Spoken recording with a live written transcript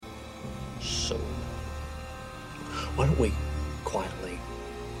soon. Why don't we quietly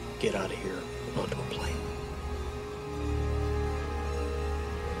get out of here onto a plane?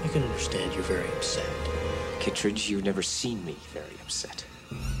 I can understand you're very upset. Kittredge, you've never seen me very upset.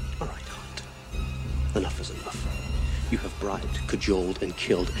 All right, Hunt. Enough is enough. You have bribed, cajoled, and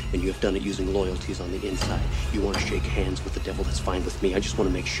killed, and you have done it using loyalties on the inside. You want to shake hands with the devil, that's fine with me. I just want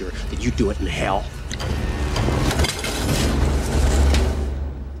to make sure that you do it in hell.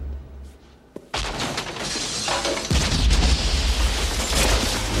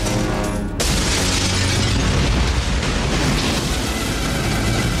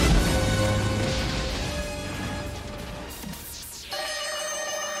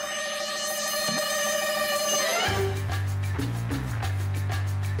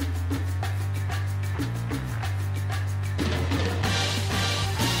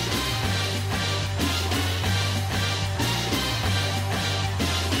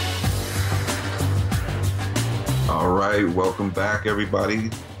 Welcome back, everybody.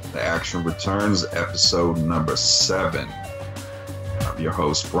 The Action Returns, episode number 7. I'm your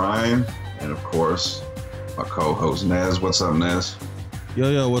host, Brian, and of course, my co-host, Nez. What's up, Nez?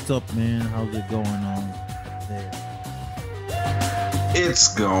 Yo, what's up, man? How's it going on there?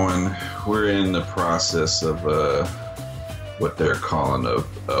 It's going. We're in the process of what they're calling a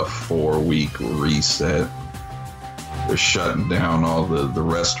 4-week reset. They're shutting down all the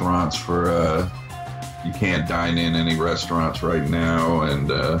restaurants for... You can't dine in any restaurants right now, and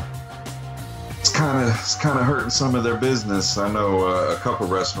it's kind of hurting some of their business. I know a couple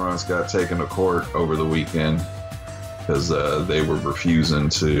restaurants got taken to court over the weekend because they were refusing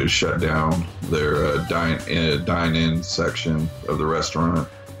to shut down their dine-in section of the restaurant.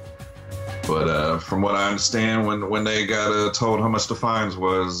 But from what I understand, when they got told how much the fines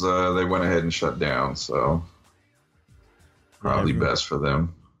was, they went ahead and shut down. So probably best for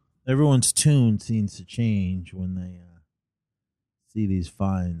them. Everyone's tune seems to change when they see these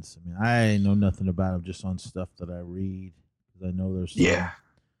fines. I mean, I know nothing about them, just on stuff that I read, because I know there's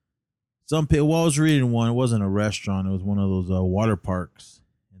some people. Well, I was reading one. It wasn't a restaurant. It was one of those water parks,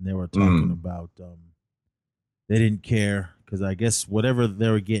 and they were talking about they didn't care because I guess whatever they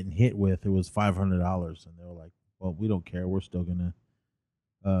were getting hit with, it was $500, and they were like, "Well, we don't care. We're still gonna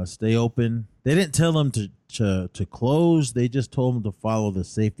stay open." They didn't tell them to close. They just told them to follow the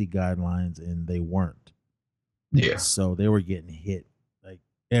safety guidelines, and they weren't. Yeah. So they were getting hit like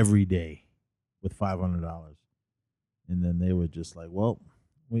every day with $500, and then they were just like, "Well,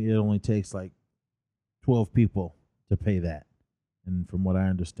 it only takes like 12 people to pay that." And from what I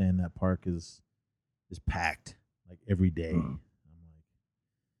understand, that park is packed like every day. I'm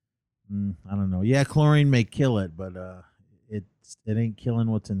like, I don't know. Yeah, chlorine may kill it, but it ain't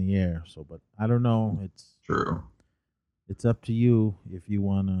killing what's in the air. So, but I don't know. It's true. It's up to you if you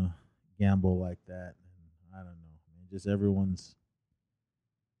want to gamble like that. I don't know. Just everyone's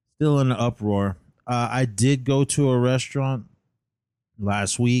still in an uproar. I did go to a restaurant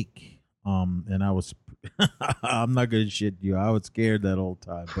last week, and I was I'm not gonna shit you. I was scared that whole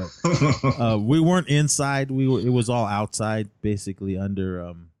time, but we weren't inside. It was all outside, basically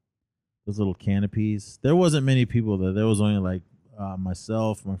under those little canopies. There wasn't many people there. There was only like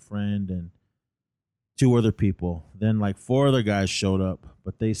myself, my friend, and 2 other people. Then like 4 other guys showed up,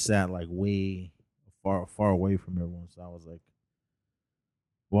 but they sat like way far away from everyone. So I was like,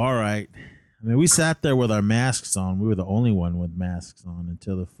 well, all right. I mean, we sat there with our masks on. We were the only one with masks on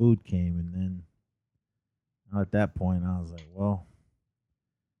until the food came. And then at that point, I was like, well,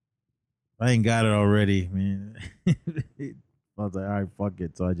 I ain't got it already, man. I was like, all right, fuck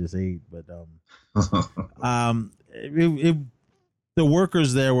it. So I just ate. But the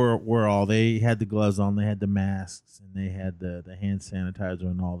workers there were all, they had the gloves on, they had the masks, and they had the hand sanitizer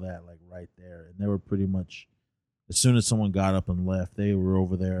and all that, like right there. And they were pretty much, as soon as someone got up and left, they were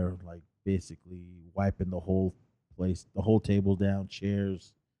over there, like basically wiping the whole place, the whole table down,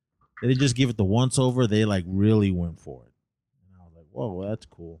 chairs. They didn't just give it the once over, they like really went for it. And I was like, whoa, well, that's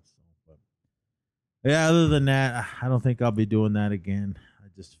cool. So, but yeah, other than that, I don't think I'll be doing that again. I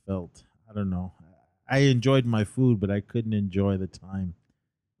just felt, I don't know. I enjoyed my food, but I couldn't enjoy the time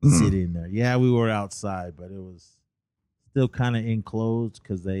sitting there. Yeah, we were outside, but it was still kind of enclosed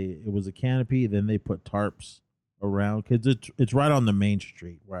because it was a canopy. Then they put tarps around because it's right on the main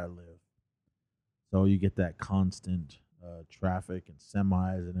street where I live. So you get that constant traffic and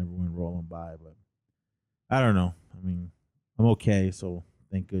semis and everyone rolling by. But I don't know. I mean, I'm okay. So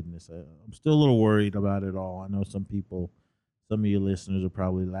thank goodness. I'm still a little worried about it all. I know some of your listeners are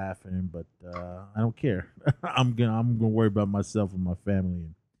probably laughing, but I don't care. I'm gonna worry about myself and my family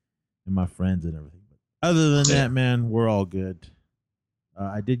and my friends and everything. But other than that, man, we're all good.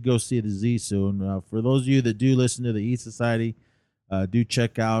 I did go see the Z soon. For those of you that do listen to the E Society, do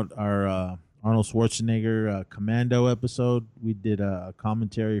check out our Arnold Schwarzenegger Commando episode. We did a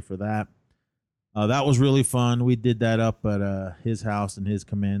commentary for that. That was really fun. We did that up at his house in his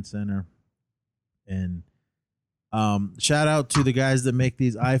command center. And shout out to the guys that make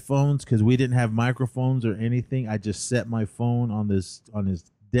these iPhones, because we didn't have microphones or anything. I just set my phone on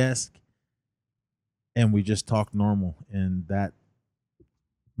his desk, and we just talked normal. And that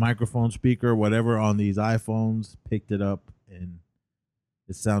microphone speaker, whatever, on these iPhones picked it up, and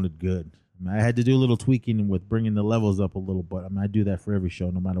it sounded good. I mean, I had to do a little tweaking with bringing the levels up a little, but I mean, I do that for every show,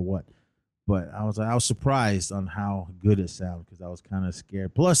 no matter what. But I was surprised on how good it sounded, because I was kind of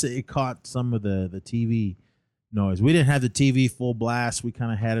scared. Plus, it caught some of the TV noise. We didn't have the TV full blast. We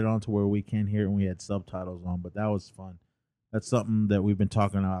kind of had it on to where we can't hear it, and we had subtitles on. But that was fun. That's something that we've been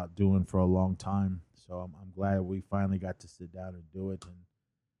talking about doing for a long time. So I'm glad we finally got to sit down and do it.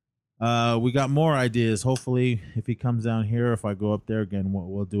 And we got more ideas. Hopefully, if he comes down here, if I go up there again,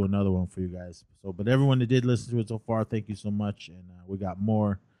 we'll do another one for you guys. So, but everyone that did listen to it so far, thank you so much. And we got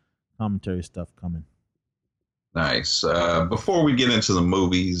more commentary stuff coming. Nice. Before we get into the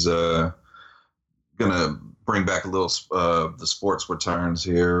movies, gonna bring back a little the sports returns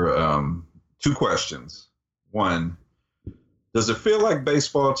here. 2 questions. One, does it feel like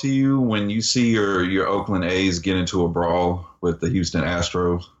baseball to you when you see your Oakland A's get into a brawl with the Houston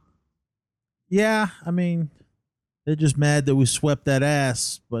Astros? Yeah, I mean, they're just mad that we swept that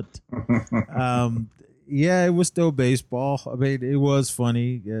ass, but yeah, it was still baseball. I mean, it was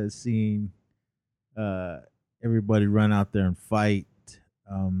funny seeing everybody run out there and fight.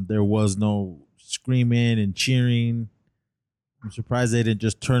 There was no screaming and cheering. I'm surprised they didn't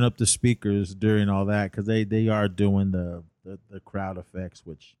just turn up the speakers during all that, because they are doing the crowd effects,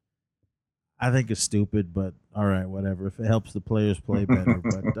 which I think is stupid, but all right, whatever. If it helps the players play better.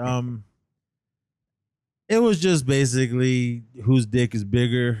 But it was just basically whose dick is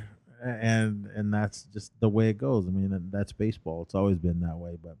bigger. And that's just the way it goes. I mean, that's baseball. It's always been that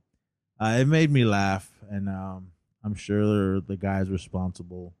way. But it made me laugh, and I'm sure the guys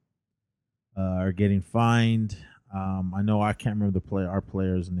responsible are getting fined. I know I can't remember our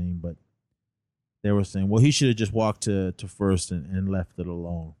player's name, but they were saying, well, he should have just walked to first and left it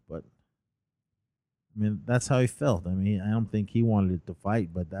alone. But I mean, that's how he felt. I mean, I don't think he wanted it to fight,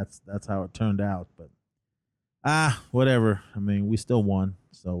 but that's how it turned out. But whatever. I mean, we still won.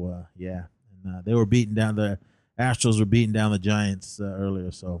 So, yeah. And they were beating down the Astros were beating down the Giants earlier.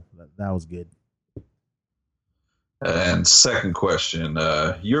 So that was good. And second question,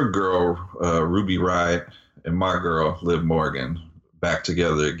 your girl, Ruby Riott, and my girl, Liv Morgan, back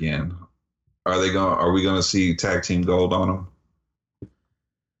together again. Are we going to see tag team gold on them?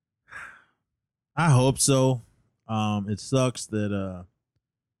 I hope so. It sucks that,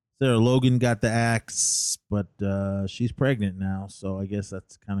 Sarah Logan got the axe, but she's pregnant now, so I guess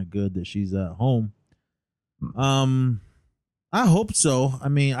that's kind of good that she's at home. I hope so. I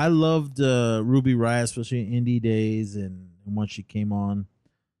mean, I loved Ruby Riott, especially in indie days, and once she came on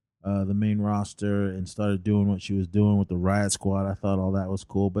the main roster and started doing what she was doing with the Riot Squad, I thought all that was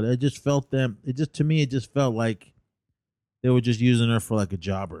cool. But it just felt like they were just using her for like a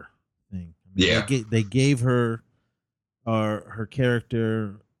jobber thing. I mean, yeah, they gave her her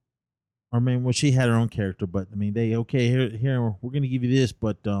character. I mean, well, she had her own character, but I mean, here we're gonna give you this,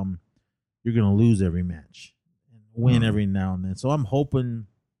 but you're gonna lose every match and win every now and then. So I'm hoping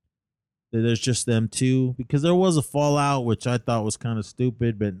that there's just them two, because there was a fallout, which I thought was kind of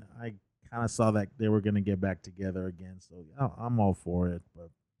stupid, but I kind of saw that they were gonna get back together again. So I'm all for it.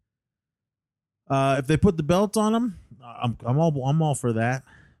 But if they put the belt on them, I'm all for that.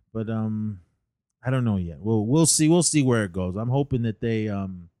 But I don't know yet. We'll see. We'll see where it goes. I'm hoping that they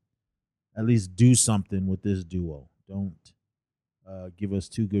at least do something with this duo. Don't give us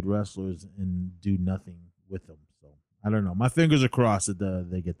two good wrestlers and do nothing with them. So I don't know. My fingers are crossed that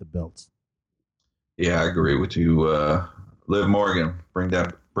they get the belts. Yeah, I agree with you. Liv Morgan, bring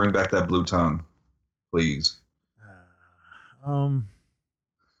back that blue tongue, please. Well,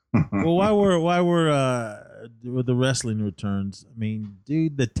 while we're with the wrestling returns, I mean,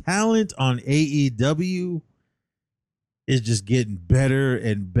 dude, the talent on AEW is just getting better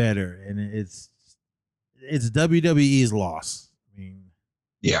and better, and it's WWE's loss.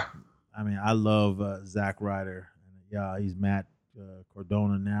 I mean, I love Zack Ryder. Yeah, he's Matt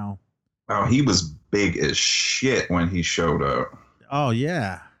Cardona now. Oh, he was big as shit when he showed up. Oh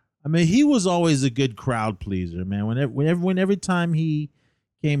yeah, I mean, he was always a good crowd pleaser, man. Every time he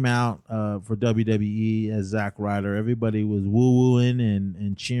came out for WWE as Zack Ryder, everybody was woo-wooing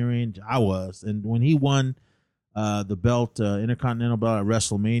and cheering. I was, and when he won the belt, Intercontinental belt at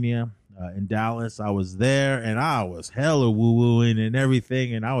WrestleMania in Dallas. I was there, and I was hella woo wooing and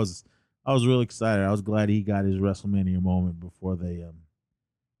everything, and I was really excited. I was glad he got his WrestleMania moment before they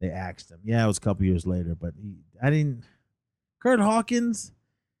axed him. Yeah, it was a couple years later, but I didn't. Kurt Hawkins.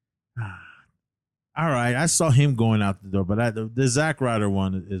 All right, I saw him going out the door, but the Zack Ryder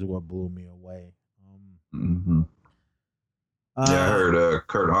one is what blew me away. Yeah, I heard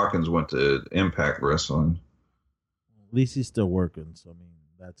Kurt Hawkins went to Impact Wrestling. At least he's still working, so I mean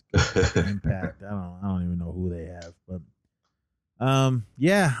that's good. Impact. I don't even know who they have, but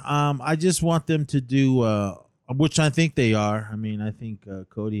I just want them to do which I think they are. I mean, I think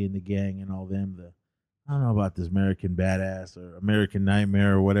Cody and the gang and all them. I don't know about this American Badass or American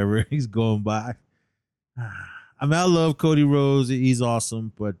Nightmare or whatever he's going by. I mean, I love Cody Rhodes. He's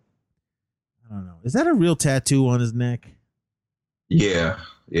awesome, but I don't know. Is that a real tattoo on his neck? Yeah,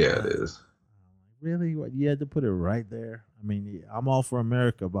 it is. Really? What? You had to put it right there? I mean, I'm all for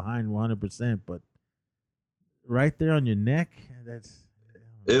America, behind 100%, but right there on your neck?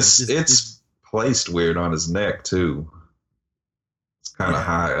 It's placed weird on his neck, too. It's kind of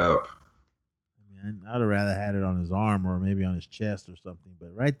high up. I mean, I'd have rather had it on his arm or maybe on his chest or something,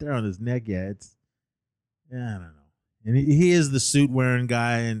 but right there on his neck, I don't know. And he is the suit wearing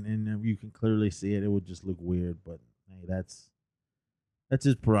guy, and you can clearly see it. It would just look weird, but hey, that's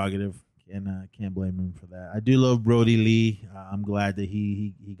his prerogative, and can't blame him for that. I do love Brody Lee. I'm glad that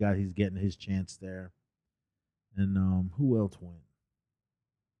he's getting his chance there. And who else went?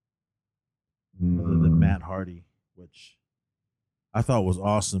 Other than Matt Hardy, which I thought was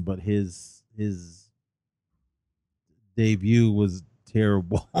awesome, but his debut was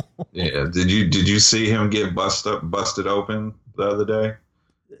terrible. Yeah, did you see him get busted open the other day?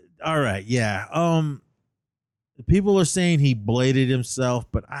 All right, yeah. People are saying he bladed himself,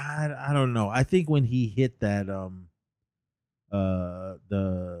 but I don't know. I think when he hit that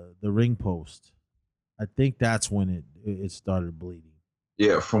the ring post, I think that's when it started bleeding.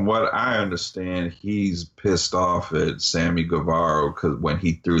 Yeah, from what I understand, he's pissed off at Sammy Guevara because when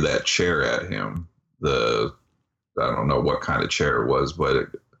he threw that chair at him, I don't know what kind of chair it was, but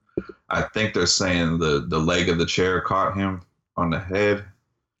I think they're saying the leg of the chair caught him on the head.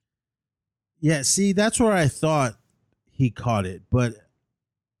 Yeah, see, that's where I thought he caught it, but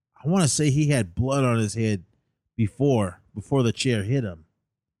I want to say he had blood on his head before the chair hit him.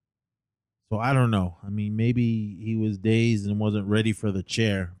 So I don't know. I mean, maybe he was dazed and wasn't ready for the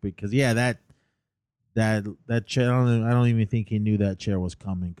chair because that chair. I don't even think he knew that chair was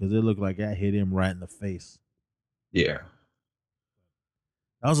coming because it looked like that hit him right in the face. Yeah,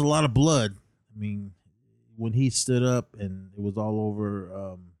 that was a lot of blood. I mean, when he stood up and it was all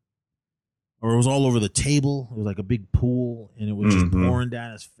over, or it was all over the table. It was like a big pool, and it was just pouring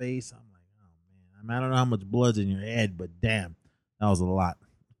down his face. I'm like, oh man. I don't know how much blood's in your head, but damn, that was a lot.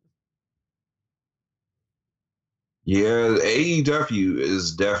 Yeah, AEW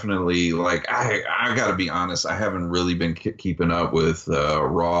is definitely like I got to be honest. I haven't really been keeping up with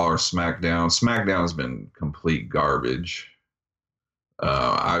Raw or SmackDown. SmackDown's been complete garbage.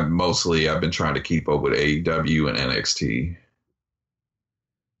 I've been trying to keep up with AEW and NXT.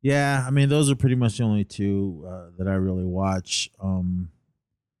 Yeah, I mean those are pretty much the only two that I really watch.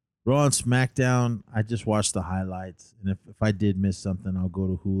 Raw and SmackDown, I just watch the highlights, and if I did miss something, I'll go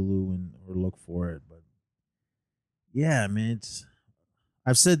to Hulu or look for it. But yeah, I mean,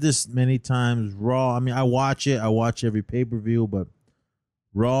 I've said this many times. Raw, I mean, I watch it. I watch every pay-per-view, but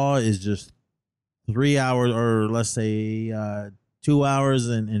Raw is just 3 hours, or let's say 2 hours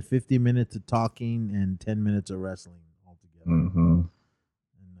and 50 minutes of talking and 10 minutes of wrestling altogether. Mm-hmm.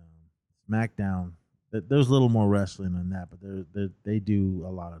 And SmackDown, there's a little more wrestling than that, but they do a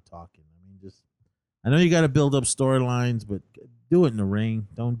lot of talking. I mean, I know you got to build up storylines, but do it in the ring.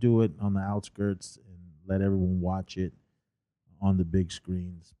 Don't do it on the outskirts. Let everyone watch it on the big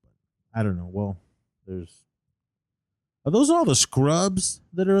screens. But I don't know. Well, are those all the scrubs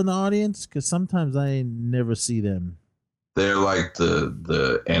that are in the audience? Because sometimes I never see them. They're like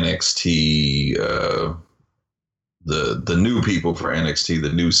the NXT, the new people for NXT,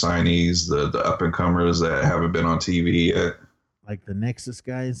 the new signees, the up and comers that haven't been on TV yet. Like the Nexus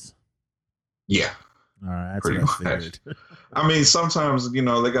guys. Yeah. All right, that's pretty what I figured. I mean, sometimes, they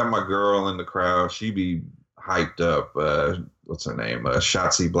got my girl in the crowd. She be hyped up. What's her name?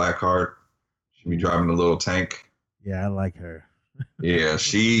 Shotzi Blackheart. She be driving a little tank. Yeah, I like her. Yeah,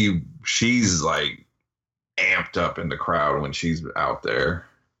 she's like amped up in the crowd when she's out there.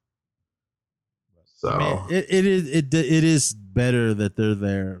 So I mean, it is better that they're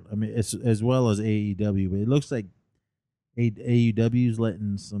there. I mean, it's as well as AEW, but it looks like AEW's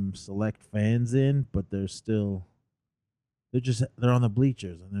letting some select fans in, but they're on the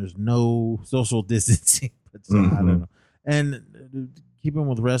bleachers and there's no social distancing. But so, I don't know. And keeping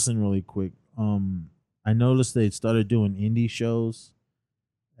with wrestling really quick, I noticed they started doing indie shows,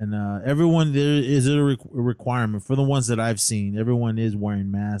 and everyone there is a requirement for the ones that I've seen. Everyone is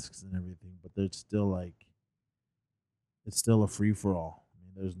wearing masks and everything, but there's still like it's still a free for all. I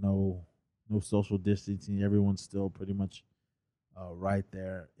mean, there's no social distancing. Everyone's still pretty much right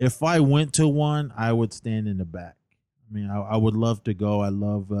there. If I went to one, I would stand in the back. I mean, I would love to go. I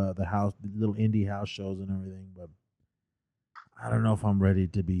love the little indie house shows and everything, but I don't know if I'm ready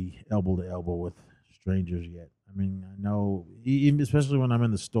to be elbow to elbow with strangers yet. I mean, I know, even especially when I'm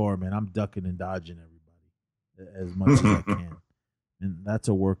in the store, man, I'm ducking and dodging everybody as much as I can, and that's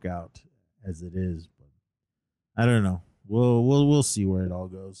a workout as it is. But I don't know. We'll see where it all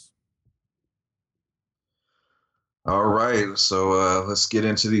goes. All right, so let's get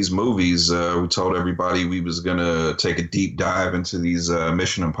into these movies. We told everybody we was gonna take a deep dive into these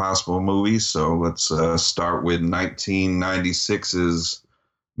Mission Impossible movies. So let's start with 1996's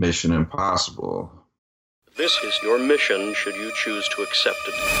Mission Impossible. This is your mission should you choose to accept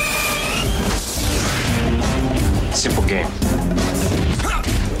it. Simple game.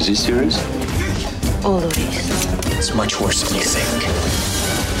 Is he serious? Always. It's much worse than you think.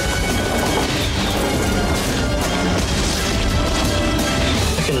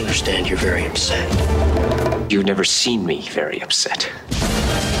 I can understand you're very upset. You've never seen me very upset.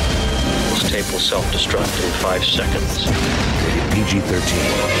 This tape will self-destruct in 5 seconds. Rated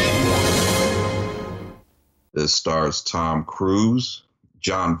PG-13. This stars Tom Cruise,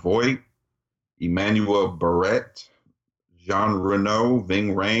 John Voight, Emmanuel Barrett, Jean Reno,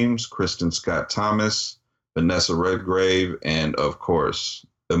 Ving Rhames, Kristen Scott Thomas, Vanessa Redgrave, and of course,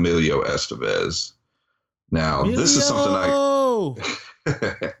 Emilio Estevez. Now, this is something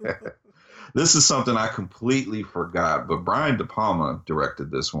this is something I completely forgot, but Brian De Palma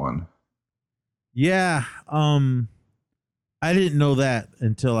directed this one. Yeah, I didn't know that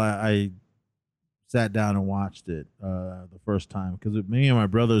until I sat down and watched it the first time, because me and my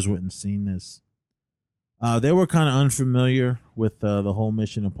brothers went and seen this. They were kind of unfamiliar with the whole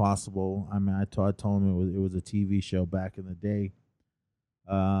Mission Impossible. I mean, I told them it was a TV show back in the day.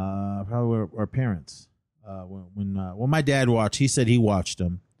 Probably our parents. When my dad watched, he said he watched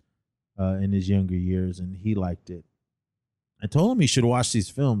them in his younger years and he liked it. I told him he should watch these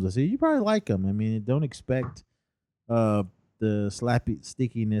films. I said, you probably like them. I mean, don't expect the slappy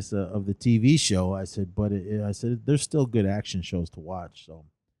stickiness of the TV show. I said, but I said there's still good action shows to watch. So,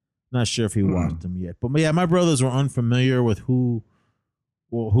 not sure if he watched them yet. But yeah, my brothers were unfamiliar with who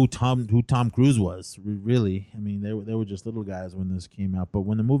Tom Cruise was. Really, I mean, they were just little guys when this came out. But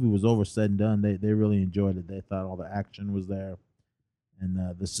when the movie was over, said and done, they really enjoyed it. They thought all the action was there, and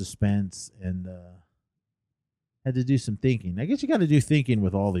the suspense, and had to do some thinking. I guess you got to do thinking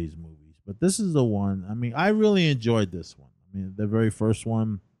with all these movies, but this is the one. I mean, I really enjoyed this one. I mean, the very first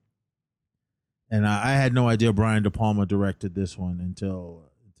one, and I had no idea Brian De Palma directed this one until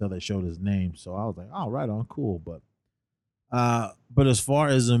they showed his name. So I was like, oh, right on, cool. But as far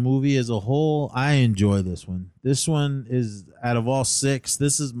as the movie as a whole, I enjoy this one. This one is, out of all 6,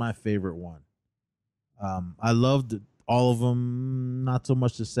 this is my favorite one. I loved all of them, not so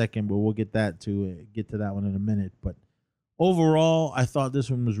much the second, but we'll get to that one in a minute. But overall, I thought this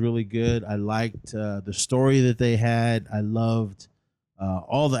one was really good. I liked the story that they had. I loved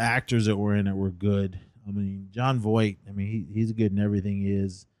all the actors that were in it were good. I mean, John Voight, I mean, he's good in everything he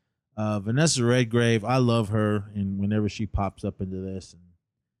is. Vanessa Redgrave, I love her, and whenever she pops up into this,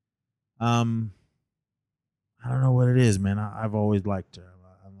 and I don't know what it is, man. I've always liked her.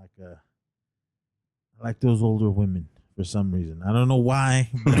 I like those older women for some reason. I don't know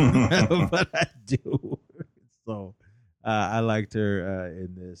why, but I do. So I liked her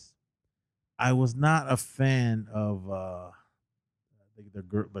in this. I was not a fan of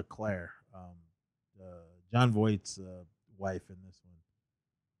the Claire, John Voight's wife in this one.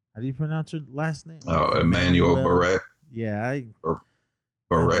 How do you pronounce her last name? Oh, Emmanuel Barrett. Yeah,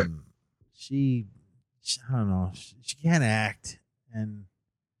 Barrett. She I don't know. She can't act, and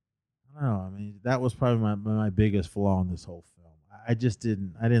I don't know. I mean, that was probably my biggest flaw in this whole film. I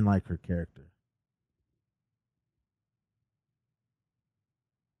didn't like her character.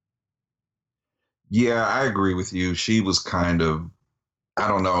 Yeah, I agree with you. She was kind of, I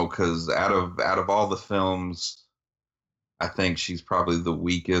don't know, because out of all the films, I think she's probably the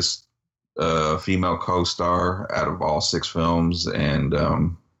weakest female co-star out of all 6 films, and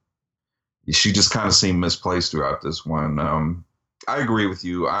she just kind of seemed misplaced throughout this one. I agree with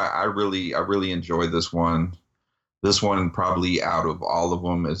you. I really enjoyed this one. This one, probably out of all of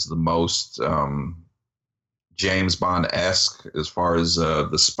them, is the most James Bond-esque as far as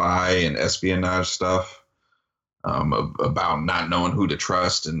the spy and espionage stuff, about not knowing who to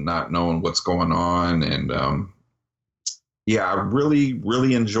trust and not knowing what's going on. And yeah, I really,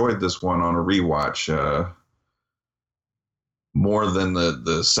 really enjoyed this one on a rewatch. More than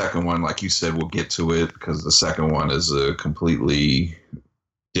the second one. Like you said, we'll get to it because the second one is a completely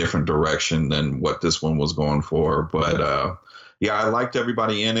different direction than what this one was going for. But yeah, I liked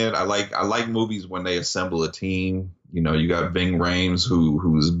everybody in it. I like movies when they assemble a team. You know, you got Ving Rhames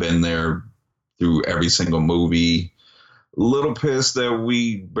who's been there through every single movie. Little pissed that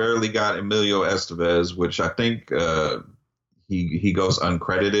we barely got Emilio Estevez, which I think he goes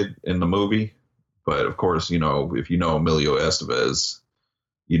uncredited in the movie. But of course, you know, if you know Emilio Estevez,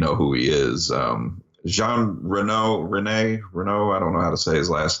 you know who he is. Jean Reno, I don't know how to say his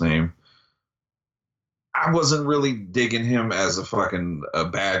last name. I wasn't really digging him as a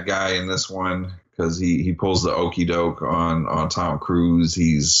bad guy in this one because he pulls the okey doke on Tom Cruise.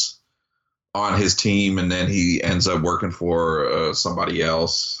 He's on his team and then he ends up working for somebody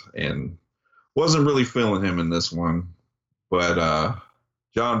else, and wasn't really feeling him in this one. But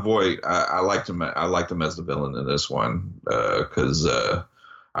John Voight, I liked him. I liked him as the villain in this one because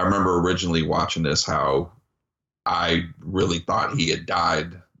I remember originally watching this how I really thought he had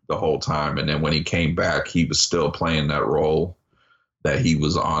died the whole time, and then when he came back, he was still playing that role that he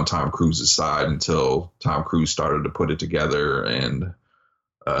was on Tom Cruise's side until Tom Cruise started to put it together, and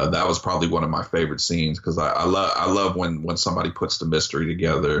that was probably one of my favorite scenes because I love when somebody puts the mystery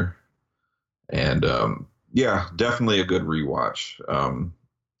together, and yeah, definitely a good rewatch.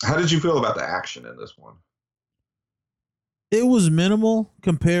 How did you feel about the action in this one? It was minimal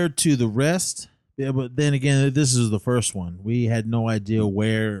compared to the rest. Yeah, but then again, this is the first one. We had no idea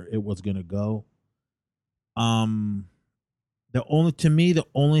where it was gonna go. The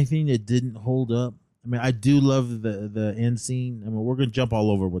only thing that didn't hold up. I mean, I do love the end scene. I mean, we're gonna jump all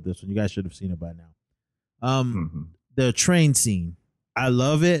over with this one. You guys should have seen it by now. The train scene, I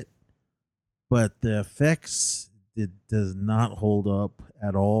love it, but the effects it does not hold up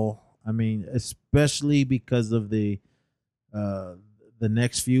at all. I mean, especially because of the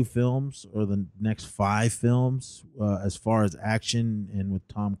next few films or the next 5 films as far as action and with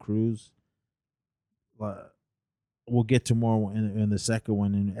Tom Cruise. We'll get to more in the second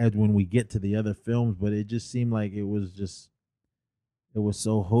one and when we get to the other films, but it just seemed like it was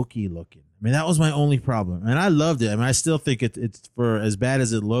so hokey looking. I mean, that was my only problem, and I loved it. I mean, I still think it's for as bad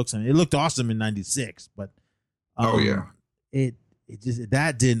as it looks. I mean, it looked awesome in '96, but it just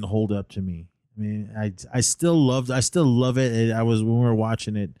that didn't hold up to me. I mean, I still love it. When we were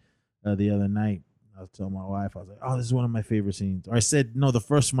watching it the other night, I was telling my wife, I was like, "Oh, this is one of my favorite scenes." Or I said, "No,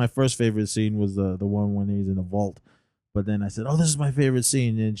 my first favorite scene was the one when he's in the vault." But then I said, "Oh, this is my favorite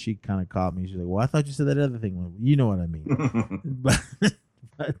scene," and she kind of caught me. She's like, "Well, I thought you said that other thing." Well, you know what I mean?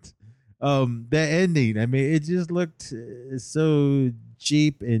 but the ending, I mean, it just looked so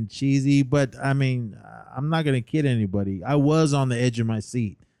cheap and cheesy. But I mean, I'm not gonna kid anybody. I was on the edge of my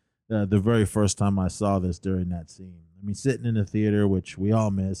seat the very first time I saw this during that scene. I mean, sitting in the theater, which we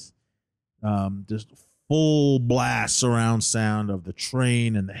all miss, just full blast surround sound of the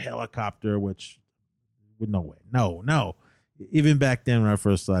train and the helicopter, which no way, no. Even back then when I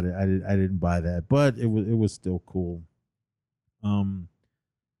first saw it, I didn't buy that, but it was still cool.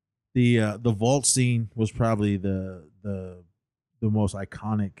 The vault scene was probably the most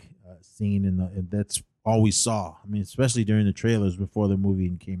iconic scene and that's all we saw. I mean, especially during the trailers before the movie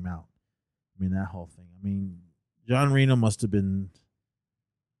came out. I mean, that whole thing. I mean, John Reno must have been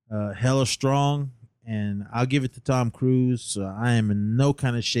hella strong, and I'll give it to Tom Cruise. I am in no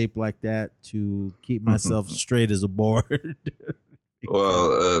kind of shape like that to keep myself straight as a board.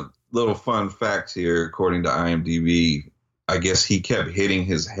 Well, a little fun fact here, according to IMDb, I guess he kept hitting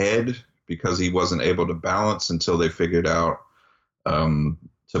his head because he wasn't able to balance until they figured out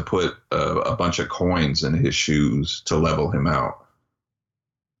to put a bunch of coins in his shoes to level him out.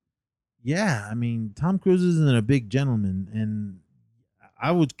 Yeah, I mean, Tom Cruise isn't a big gentleman, and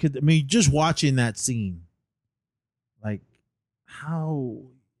just watching that scene, like how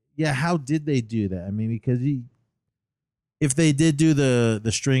did they do that? I mean, because if they did do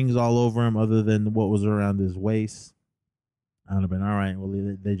the strings all over him other than what was around his waist, I would have been all right.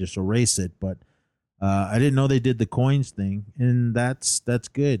 Well, they just erase it, but I didn't know they did the coins thing, and that's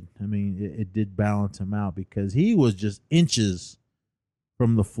good. I mean, it did balance him out because he was just inches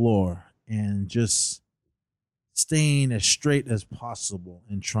from the floor and just staying as straight as possible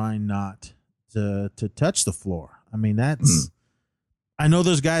and trying not to touch the floor. I mean, I know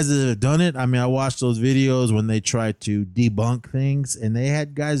there's guys that have done it. I mean, I watched those videos when they tried to debunk things, and they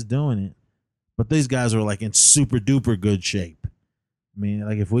had guys doing it. But these guys were like in super duper good shape. I mean,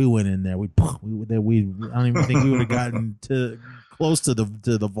 like if we went in there, we I don't even think we would have gotten close to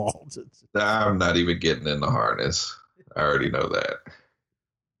the vault. I'm not even getting in the harness. I already know that.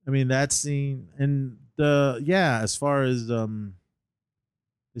 I mean, that scene and as far as the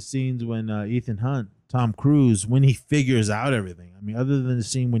scenes when Ethan Hunt, Tom Cruise, when he figures out everything. I mean, other than the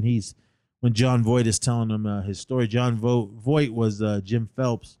scene when John Voight is telling him his story. John Voight was Jim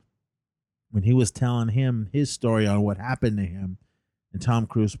Phelps when he was telling him his story on what happened to him, and Tom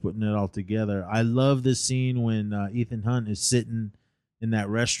Cruise putting it all together. I love this scene when Ethan Hunt is sitting in that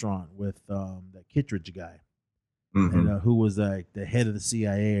restaurant with that Kittredge guy, and who was like the head of the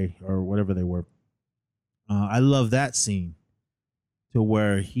CIA or whatever they were. I love that scene to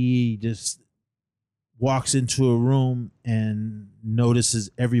where he just walks into a room and notices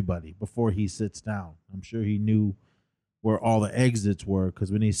everybody before he sits down. I'm sure he knew where all the exits were,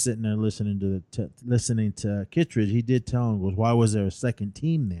 because when he's sitting there listening to Kittredge, he did tell him, why was there a second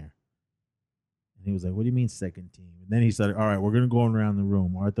team there? And he was like, what do you mean second team? And then he said, all right, we're going to go around the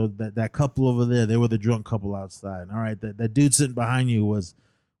room. All right, that couple over there, they were the drunk couple outside. All right, that dude sitting behind you was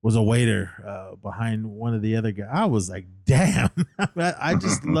a waiter behind one of the other guys. I was like, damn. I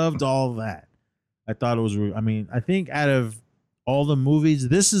just loved all that. I thought it was, I think out of all the movies,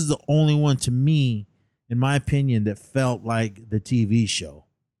 this is the only one to me, in my opinion, that felt like the TV show.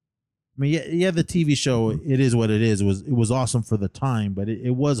 I mean, yeah, the TV show, it is what it is. It was awesome for the time, but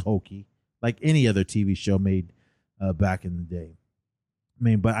it was hokey, like any other TV show made back in the day. I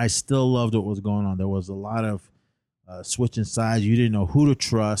mean, but I still loved what was going on. There was a lot of switching sides. You didn't know who to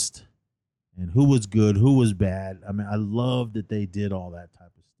trust and who was good, who was bad. I mean, I love that they did all that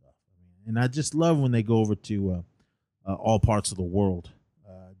type of stuff. I mean, and I just love when they go over to all parts of the world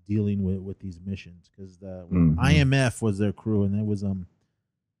dealing with these missions, because IMF was their crew, and it was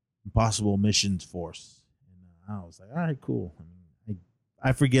Impossible Missions Force. And I was like, all right, cool. I mean,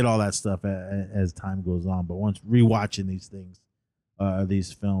 I forget all that stuff as time goes on, but once rewatching these things,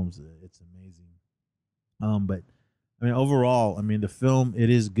 these films, it's amazing. But I mean, overall, I mean, the film, it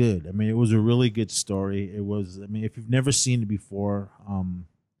is good. I mean, it was a really good story. It was, I mean, if you've never seen it before,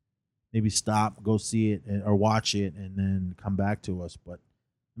 maybe stop, go see it or watch it, and then come back to us. But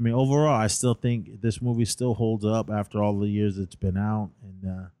I mean, overall, I still think this movie still holds up after all the years it's been out.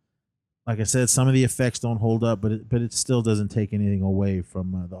 And like I said, some of the effects don't hold up, but it still doesn't take anything away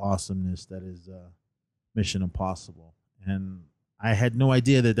from the awesomeness that is Mission Impossible. And I had no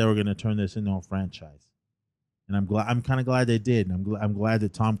idea that they were going to turn this into a franchise. And I'm kind of glad they did. And I'm glad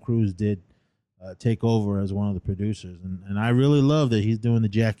that Tom Cruise did take over as one of the producers. And I really love that he's doing the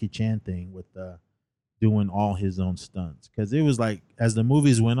Jackie Chan thing with doing all his own stunts, because it was like, as the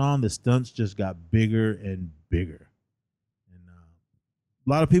movies went on, the stunts just got bigger and bigger. And a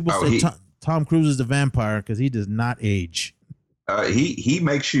lot of people say Tom Cruise is the vampire because he does not age. He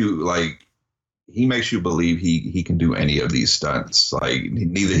makes you believe he can do any of these stunts. Like,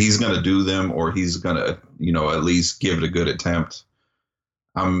 neither he's going to do them or he's going to, at least give it a good attempt.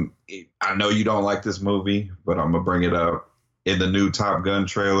 I know you don't like this movie, but I'm going to bring it up. In the new Top Gun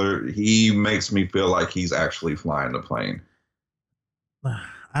trailer, he makes me feel like he's actually flying the plane.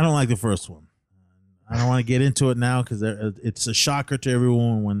 I don't like the first one. I don't want to get into it now because it's a shocker to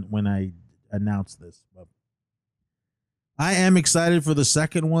everyone when I announce this. But I am excited for the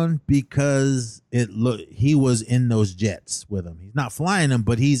second one because he was in those jets with him. He's not flying them,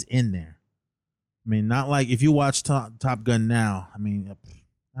 but he's in there. I mean, not like if you watch Top Gun now. I mean,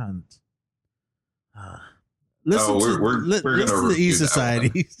 listen to the E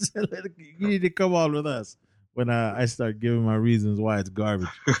Society. You need to come on with us when I start giving my reasons why it's garbage.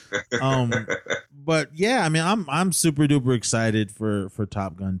 But yeah, I mean, I'm super duper excited for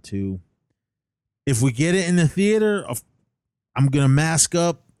Top Gun 2. If we get it in the theater, I'm gonna mask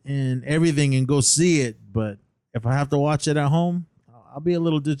up and everything and go see it. But if I have to watch it at home, I'll be a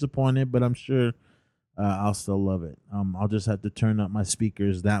little disappointed. But I'm sure I'll still love it. I'll just have to turn up my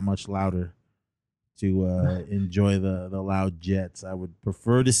speakers that much louder to enjoy the loud jets. I would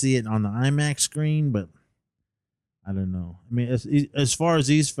prefer to see it on the IMAX screen, but I don't know. I mean, as far as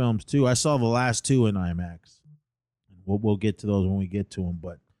these films too, I saw the last two in IMAX. We'll get to those when we get to them,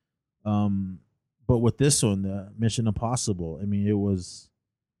 but with this one, the Mission Impossible, I mean, it was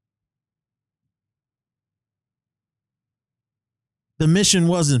the mission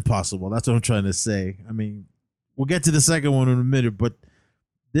was impossible. That's what I'm trying to say. I mean, we'll get to the second one in a minute, but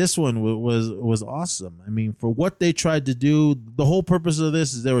this one was awesome. I mean, for what they tried to do, the whole purpose of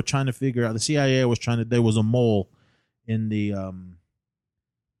this is they were trying to figure out, the CIA was there was a mole in the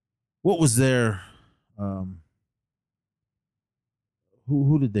what was their um,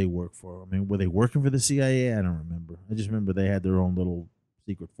 who did they work for? I mean, were they working for the CIA? I don't remember. I just remember they had their own little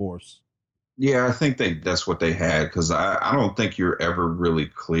secret force. Yeah, I think that's what they had because I don't think you're ever really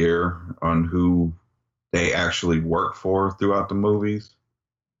clear on who they actually work for throughout the movies.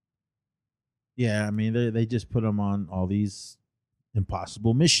 Yeah, I mean they just put them on all these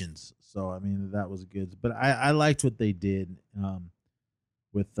impossible missions. So I mean that was good. But I liked what they did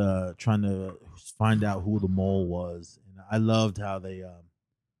with trying to find out who the mole was, and I loved how they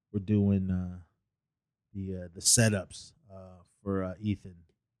were doing the setups for Ethan,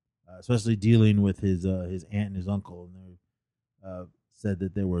 especially dealing with his aunt and his uncle, and they said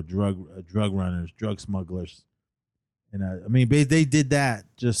that they were drug runners, drug smugglers, and I mean they did that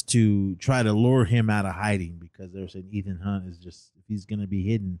just to try to lure him out of hiding because they were saying Ethan Hunt is just if he's going to be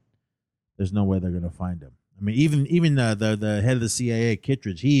hidden, there's no way they're going to find him. I mean even the head of the CIA,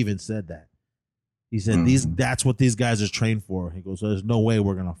 Kittredge, he even said that. He said that's what these guys are trained for. He goes, so there's no way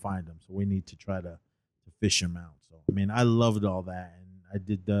we're gonna find them. So we need to try to fish him out. So I mean, I loved all that, and I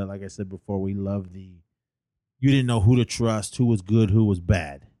did like I said before, we loved the you didn't know who to trust, who was good, who was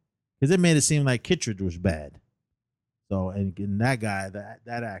bad, because it made it seem like Kittredge was bad. So and that guy, that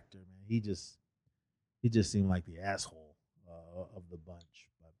actor, man, he just seemed like the asshole of the bunch.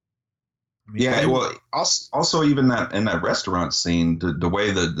 But I mean, Yeah, well, also even that in that restaurant scene, the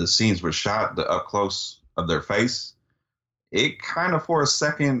way the scenes were shot, the up close of their face, it kind of for a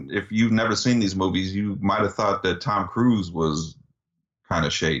second, if you've never seen these movies, you might have thought that Tom Cruise was kind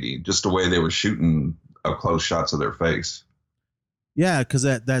of shady, just the way they were shooting up close shots of their face. Yeah, because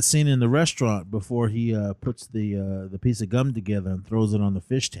that scene in the restaurant before he puts the piece of gum together and throws it on the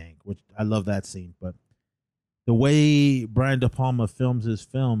fish tank, which I love that scene, but the way Brian De Palma films his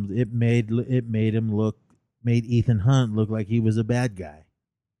films, it made Ethan Hunt look like he was a bad guy.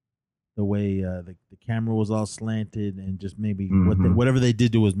 The way the camera was all slanted and just maybe whatever they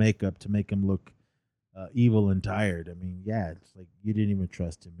did to his makeup to make him look evil and tired. I mean, yeah, it's like you didn't even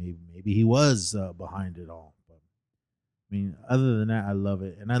trust him. Maybe he was behind it all. But I mean, other than that, I love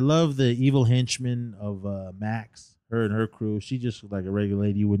it, and I love the evil henchman of Max, her and her crew. She just looked like a regular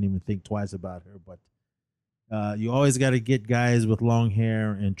lady. You wouldn't even think twice about her, but. You always got to get guys with long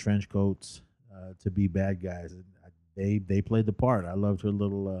hair and trench coats to be bad guys. They played the part. I loved her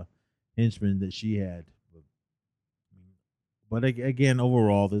little henchman that she had. But again,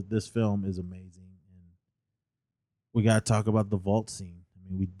 overall, this film is amazing. And we got to talk about the vault scene. I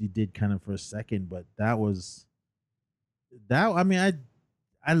mean, we did kind of for a second, but that was that. I mean,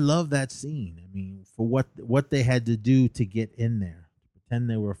 I love that scene. I mean, for what they had to do to get in there, to pretend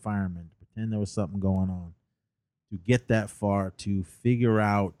they were firemen, to pretend there was something going on. To get that far, to figure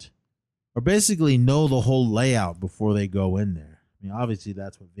out, or basically know the whole layout before they go in there. I mean, obviously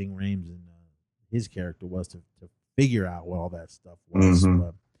that's what Ving Rhames and his character was to figure out what all that stuff was.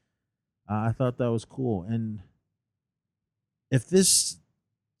 But I thought that was cool. And if this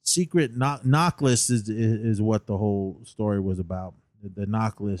secret knock list is what the whole story was about, the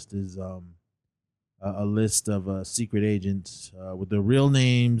knock list is a list of secret agents with their real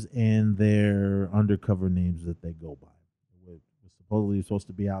names and their undercover names that they go by. It was supposedly supposed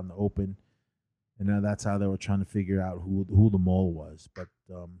to be out in the open, and that's how they were trying to figure out who the mole was. But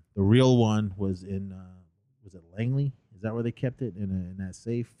the real one was in was it Langley? Is that where they kept it in that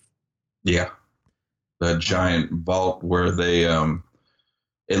safe? Yeah, the giant vault where they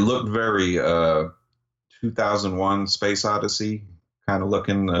it looked very 2001 Space Odyssey kind of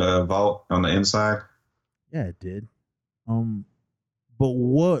looking vault on the inside. Yeah, it did. But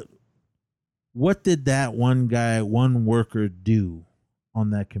what did that one worker do on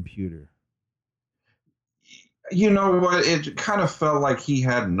that computer? You know what? It kind of felt like he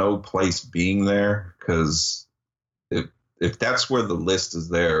had no place being there because if that's where the list is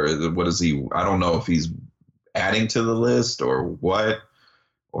there, what is he? I don't know if he's adding to the list or what,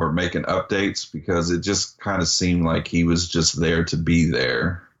 or making updates because it just kind of seemed like he was just there to be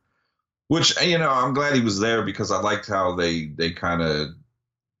there. Which, you know, I'm glad he was there because I liked how they kind of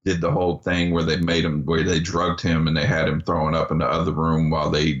did the whole thing where they drugged him and they had him throwing up in the other room while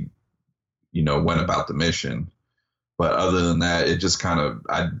they, you know, went about the mission. But other than that, it just kind of,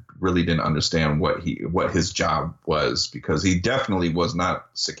 I really didn't understand what his job was because he definitely was not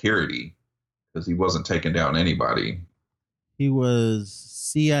security because he wasn't taking down anybody. He was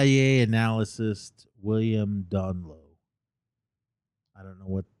CIA analyst William Dunlow. I don't know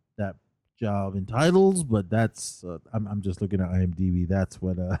what that job entitles, but that's I'm just looking at IMDb. That's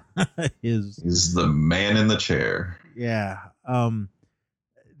what he's the man in the chair. Yeah.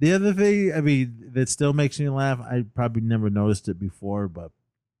 The other thing, I mean, that still makes me laugh. I probably never noticed it before, but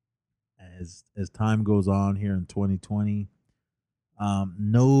as time goes on here in 2020,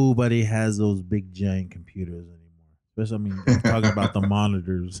 nobody has those big giant computers anymore. Especially, I mean, I'm talking about the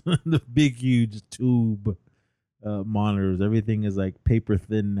monitors, the big huge tube monitors. Everything is like paper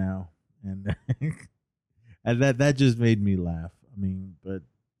thin now, and and that just made me laugh. I mean, but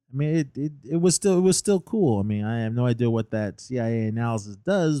I mean, it was still cool. I mean, I have no idea what that CIA analysis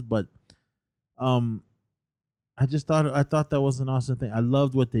does, but um, I thought that was an awesome thing. I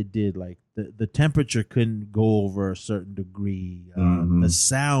loved what they did. Like the temperature couldn't go over a certain degree. The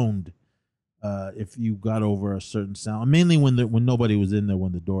sound, if you got over a certain sound, mainly when nobody was in there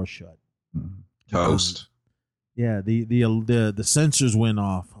when the door shut. Toast. Yeah, the sensors went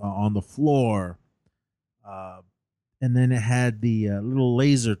off on the floor, and then it had the little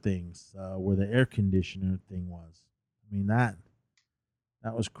laser things where the air conditioner thing was. I mean that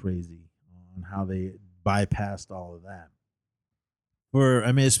was crazy on how they bypassed all of that.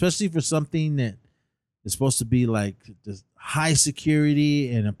 I mean, especially for something that is supposed to be like just high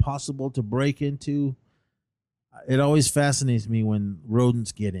security and impossible to break into. It always fascinates me when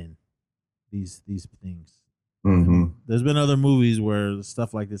rodents get in these things. Mm-hmm. There's been other movies where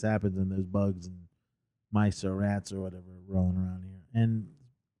stuff like this happens and there's bugs and mice or rats or whatever rolling around here. And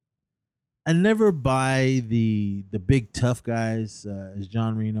I never buy the big tough guys as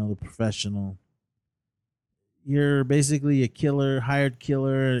John Reno, the professional. You're basically a killer, hired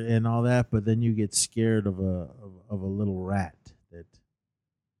killer, and all that, but then you get scared of a little rat that is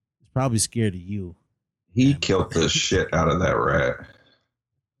probably scared of you. He killed the shit out of that rat.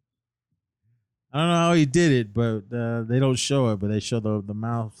 I don't know how he did it, but they don't show it, but they show the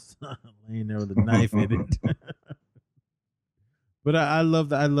mouse laying there with a knife in it. But I love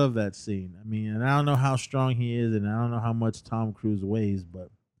that. I love that scene. I mean, and I don't know how strong he is, and I don't know how much Tom Cruise weighs, but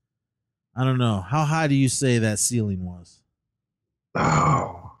I don't know. How high do you say that ceiling was?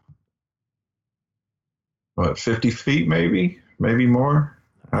 Oh, what, 50 feet maybe? Maybe more?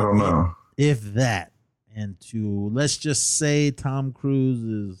 I don't know. If that. And let's just say Tom Cruise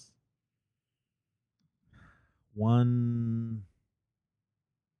is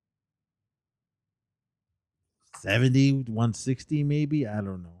 170, 160 maybe. I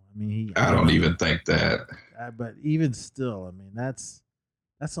don't know. I mean, I don't even think that. But even still, I mean, that's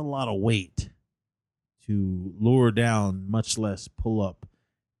a lot of weight to lower down, much less pull up,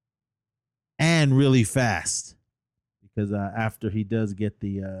 and really fast. Because after he does get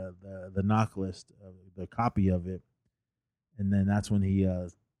the knock list, the copy of it, and then that's when he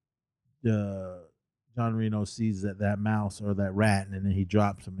John Reno sees that mouse or that rat, and then he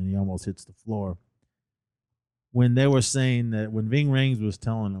drops him and he almost hits the floor. When they were saying that, when Ving Rhames was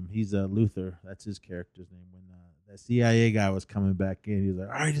telling him, he's Luther, that's his character's name. When that CIA guy was coming back in, he was like,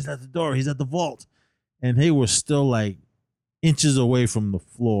 "All right, he's at the door, he's at the vault," and they were still like inches away from the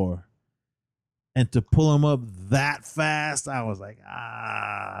floor. And to pull him up that fast, I was like,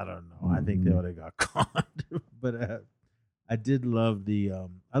 I don't know. I think they would have got caught. But I did love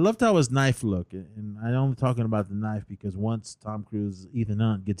I loved how his knife looked. And I'm only talking about the knife because once Tom Cruise, Ethan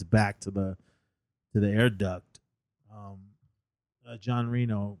Hunt gets back to the air duct, John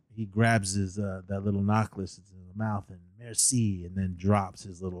Reno, he grabs his that little knockless in his mouth and merci, and then drops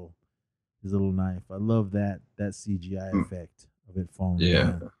his little knife. I love that CGI effect of it falling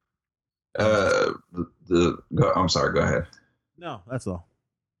down. I'm sorry, go ahead. No, that's all.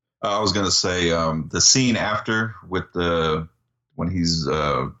 I was gonna say the scene after with when he's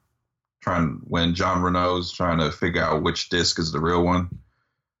when John Reno's trying to figure out which disc is the real one.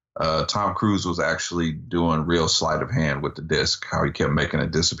 Tom Cruise was actually doing real sleight of hand with the disc, how he kept making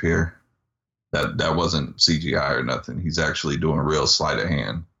it disappear. That wasn't CGI or nothing. He's actually doing real sleight of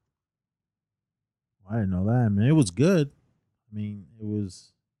hand. I didn't know that. I mean, it was good. I mean, it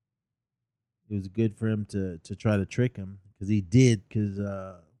was good for him to try to trick him because he did. Because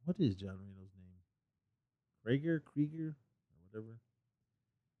what is John Reno's name? Krieger, or whatever.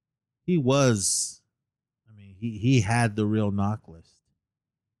 He was. I mean, he had the real knock list,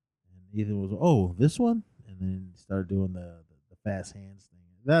 and Ethan was, this one, and then started doing the fast hands thing.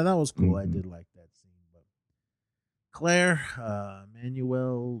 That was cool. I did like that scene. But Claire,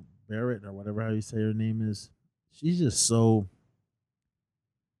 Manuel Barrett, or whatever how you say her name is, she's just so.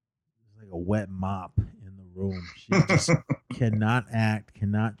 Like a wet mop in the room. She just cannot act,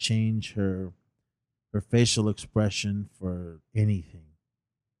 cannot change her facial expression for anything.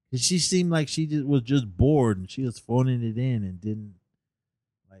 She seemed like she was just bored and she was phoning it in and didn't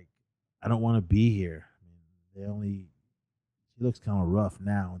like. I don't want to be here. I mean, she looks kind of rough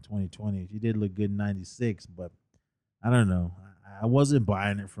now in 2020. She did look good in '96, but I don't know. I wasn't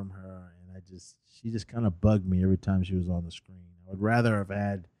buying it from her, and she just kind of bugged me every time she was on the screen. I would rather have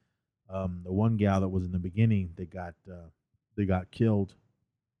had The one gal that was in the beginning they got killed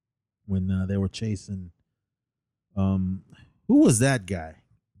when they were chasing. Who was that guy?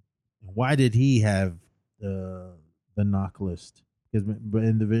 Why did he have the knock list? Because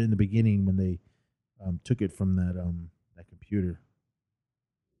in the beginning when they took it from that computer.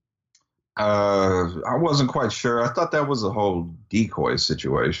 I wasn't quite sure. I thought that was a whole decoy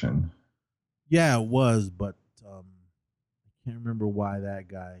situation. Yeah, it was, but I can't remember why that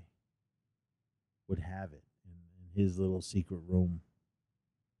guy would have it in his little secret room.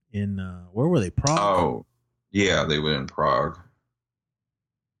 In where were they? Prague. Oh, yeah, they were in Prague.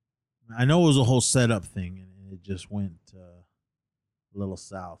 I know it was a whole setup thing, and it just went a little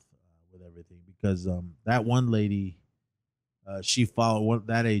south with everything because that one lady, she followed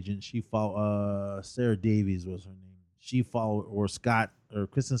that agent. She followed Sarah Davies was her name. She followed or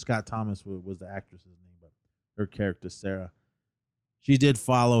Kristen Scott Thomas was the actress's name, but her character Sarah. She did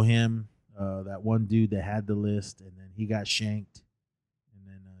follow him. That one dude that had the list, and then he got shanked, and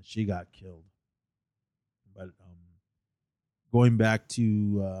then she got killed. But going back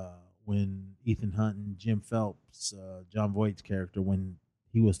to when Ethan Hunt and Jim Phelps, John Voight's character, when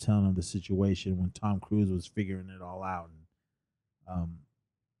he was telling him the situation, when Tom Cruise was figuring it all out. And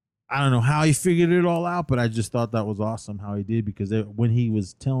I don't know how he figured it all out, but I just thought that was awesome how he did because when he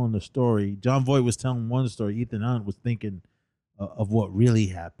was telling the story, John Voight was telling one story, Ethan Hunt was thinking of what really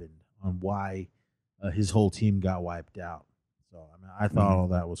happened on why his whole team got wiped out. So I mean, I thought all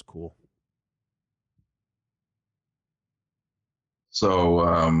that was cool.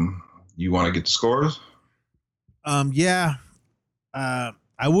 So, you want to get the scores? Yeah.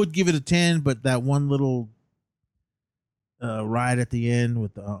 I would give it a 10, but that one little ride at the end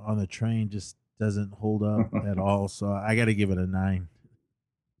with on the train just doesn't hold up at all. So I got to give it a 9.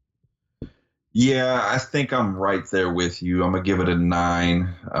 Yeah, I think I'm right there with you. I'm gonna give it a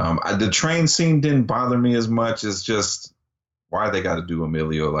 9. The train scene didn't bother me as much as just why they got to do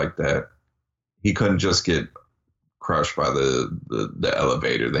Emilio like that. He couldn't just get crushed by the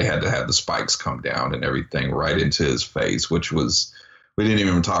elevator. They had to have the spikes come down and everything right into his face, which was, we didn't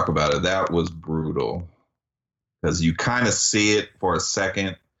even talk about it. That was brutal because you kind of see it for a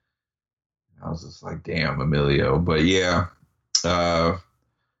second. I was just like, damn, Emilio. But yeah,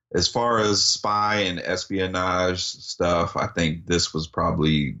 as far as spy and espionage stuff, I think this was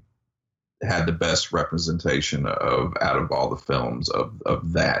probably had the best representation of out of all the films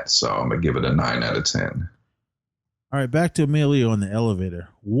of that. So I'm going to give it a 9 out of 10. All right, back to Emilio in the elevator.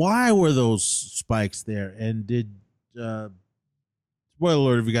 Why were those spikes there? And did spoiler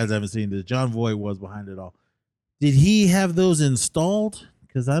alert if you guys haven't seen this, John Voight was behind it all. Did he have those installed?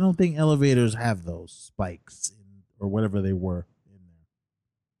 Because I don't think elevators have those spikes or whatever they were in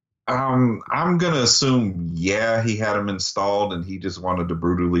there. I'm gonna assume he had them installed and he just wanted to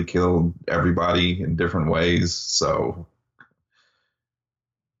brutally kill everybody in different ways. So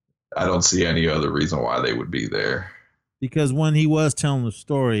I don't see any other reason why they would be there. Because when he was telling the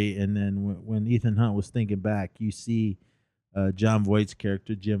story, and then when Ethan Hunt was thinking back, you see John Voight's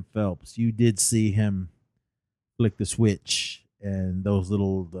character, Jim Phelps. You did see him flick the switch, and those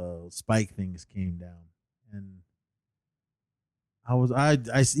little spike things came down. And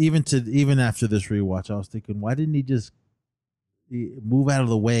even after this rewatch, I was thinking, why didn't he just move out of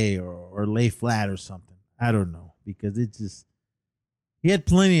the way or lay flat or something? I don't know, because it just. He had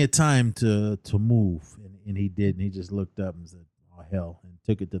plenty of time to move, and he did, and he just looked up and said, "Oh hell," and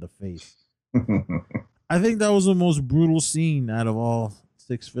took it to the face. I think that was the most brutal scene out of all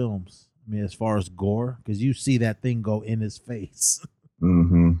 6 films. I mean, as far as gore, because you see that thing go in his face.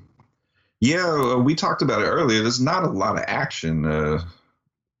 Mm-hmm. Yeah, we talked about it earlier. There's not a lot of action.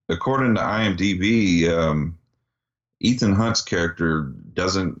 According to IMDb, Ethan Hunt's character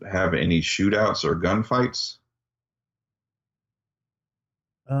doesn't have any shootouts or gunfights.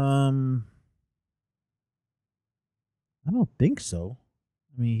 I don't think so.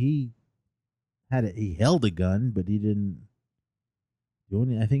 I mean, he held a gun, but he didn't do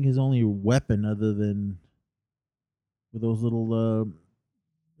any. I think his only weapon, other than with those little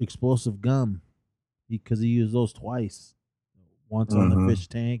explosive gum, because he used those twice, once on the fish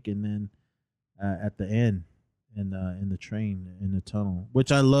tank, and then at the end, in the train in the tunnel,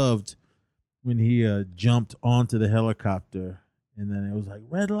 which I loved when he jumped onto the helicopter. And then it was like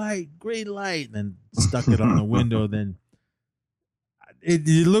red light, green light, and then stuck it on the window. Then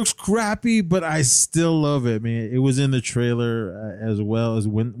it looks crappy, but I still love it, man. It was in the trailer as well as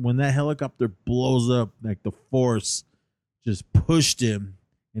when that helicopter blows up, like the force just pushed him,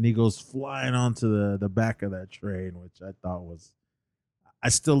 and he goes flying onto the back of that train, which I thought was. I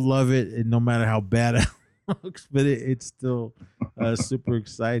still love it, and no matter how bad looks, but it's still super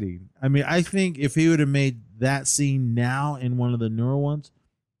exciting. I mean, I think if he would have made that scene now in one of the newer ones,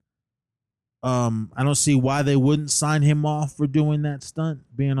 I don't see why they wouldn't sign him off for doing that stunt,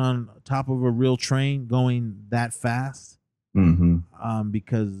 being on top of a real train going that fast.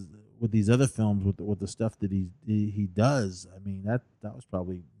 Because with these other films, with the stuff that he does, I mean that was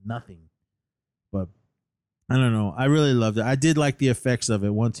probably nothing. But I don't know. I really loved it. I did like the effects of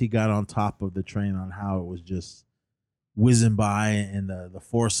it once he got on top of the train, on how it was just whizzing by, and the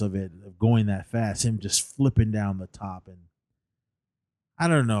force of it of going that fast, him just flipping down the top. And I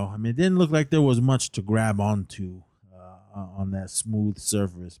don't know. I mean, it didn't look like there was much to grab onto on that smooth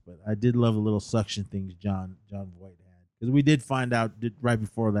surface, but I did love the little suction things John Voight had, because we did find out right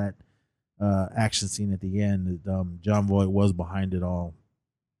before that action scene at the end that John Voight was behind it all,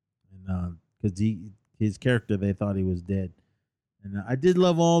 and because his character, they thought he was dead. And I did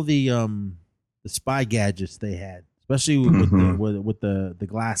love all the spy gadgets they had, especially with the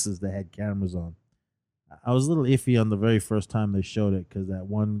glasses that had cameras on. I was a little iffy on the very first time they showed it, because that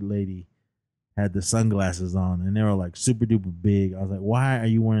one lady had the sunglasses on, and they were like super duper big. I was like, why are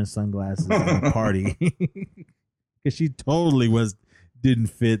you wearing sunglasses at a party? Because she totally didn't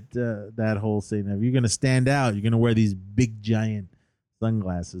fit that whole scene. If you're gonna stand out, you're gonna wear these big giant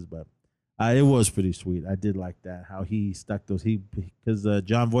sunglasses. But it was pretty sweet. I did like that, how he stuck those. Because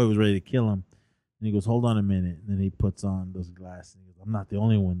John Voight was ready to kill him, and he goes, "Hold on a minute," and then he puts on those glasses. And he goes, "I'm not the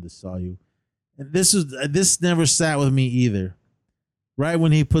only one that saw you." And this never sat with me either. Right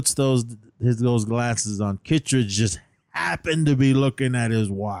when he puts those glasses on, Kittredge just happened to be looking at his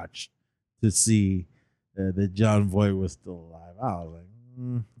watch to see that John Voight was still alive. I was like,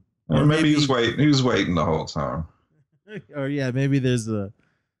 or maybe he was waiting. He was waiting the whole time. Or yeah, maybe there's a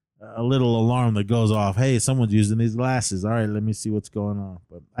little alarm that goes off. Hey, someone's using these glasses. All right, let me see what's going on.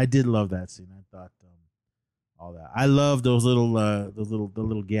 But I did love that scene. I thought all that. I love those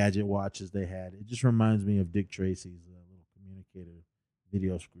little gadget watches they had. It just reminds me of Dick Tracy's little communicator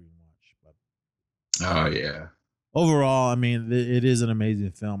video screen watch. But oh yeah. Overall, I mean, it is an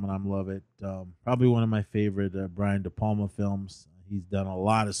amazing film, and I love it. Probably one of my favorite Brian De Palma films. He's done a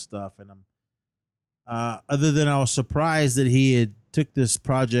lot of stuff, and other than I was surprised that he had took this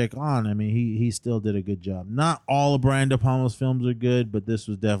project on. I mean, he still did a good job. Not all of Brian De Palma's films are good, but this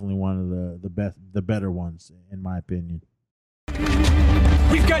was definitely one of the better ones, in my opinion.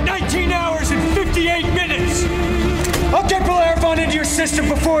 We've got 19 hours and 58 minutes. I'll get Bellerophon into your system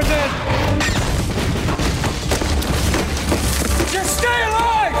before then. Just stay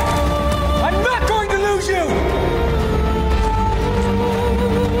alive! I'm not going to lose you!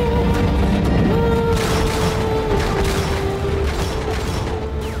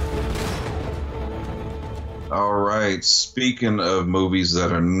 All right. Speaking of movies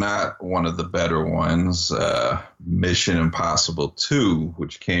that are not one of the better ones, Mission Impossible 2,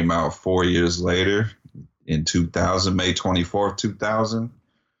 which came out 4 years later in 2000, May 24th, 2000.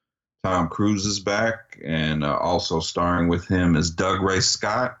 Tom Cruise is back, and also starring with him is Doug Ray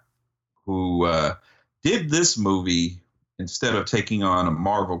Scott, who did this movie instead of taking on a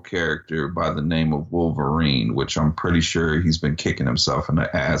Marvel character by the name of Wolverine, which I'm pretty sure he's been kicking himself in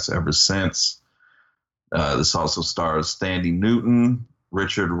the ass ever since. This also stars Thandie Newton,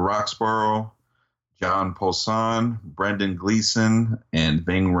 Richard Roxburgh, John Poisson, Brendan Gleeson, and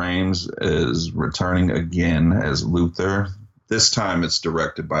Ving Rhames is returning again as Luther. This time it's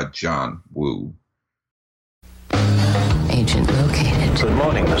directed by John Woo. Agent located. Good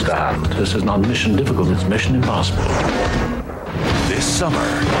morning, Mr. Hunt. This is not mission difficult, it's mission impossible. This summer.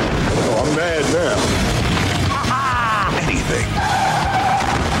 Oh, I'm mad now. Anything.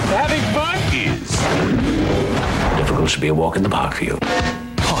 Having fun? Is. Difficult should be a walk in the park for you.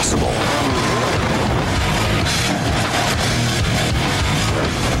 Possible.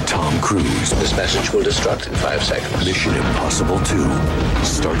 Tom Cruise. This message will destruct in 5 seconds. Mission Impossible 2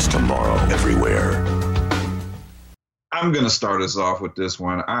 starts tomorrow everywhere. I'm going to start us off with this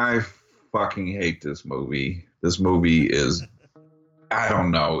one. I fucking hate this movie. This movie is, I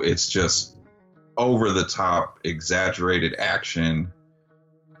don't know, it's just over the top, exaggerated action.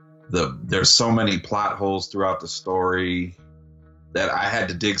 There's so many plot holes throughout the story that I had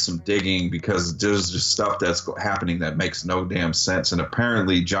to dig some digging, because there's just stuff that's happening that makes no damn sense. And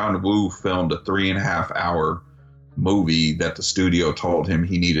apparently John Woo filmed a 3.5 hour movie that the studio told him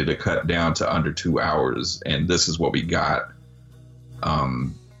he needed to cut down to under 2 hours. And this is what we got.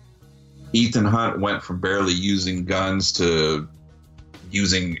 Ethan Hunt went from barely using guns to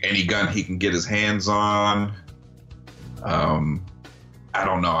using any gun he can get his hands on. I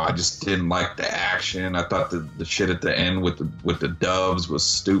don't know. I just didn't like the action. I thought the shit at the end with the doves was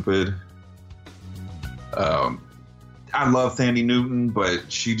stupid. I love Thandie Newton,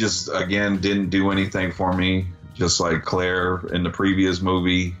 but she just, again, didn't do anything for me, just like Claire in the previous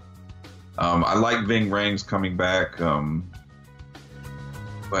movie. I like Ving Rhames coming back,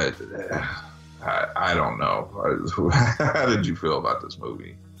 but I don't know. How did you feel about this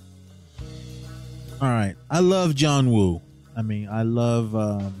movie? All right. I love John Woo. I mean, I love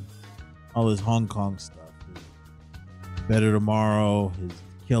all his Hong Kong stuff. Better Tomorrow, his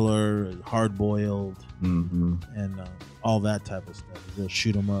Killer, his Hard Boiled, and all that type of stuff. He'll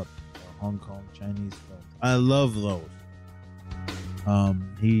shoot 'em up, Hong Kong Chinese films. I love those.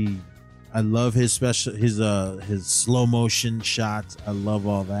 I love his slow motion shots. I love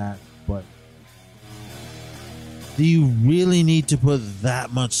all that. But do you really need to put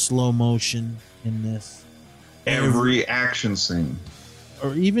that much slow motion in this? Every action scene,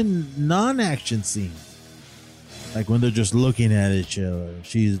 or even non-action scenes, like when they're just looking at each other.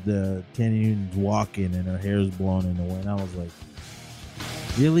 Thandie Newton's walking and her hair's blown in the wind. I was like,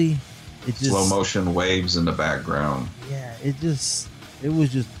 really? It just, slow motion waves in the background. Yeah, it was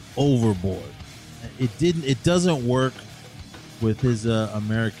just overboard. It doesn't work with his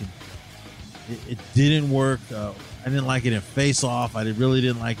American. It didn't work. I didn't like it in Face Off. I really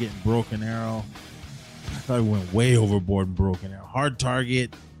didn't like it in Broken Arrow. I thought it went way overboard in Broken Arrow. Hard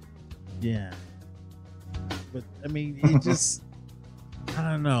Target, yeah. But I mean, it just, I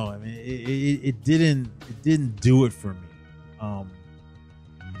don't know. I mean, it didn't do it for me.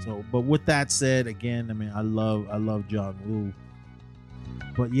 So, but with that said, again, I mean, I love John Woo.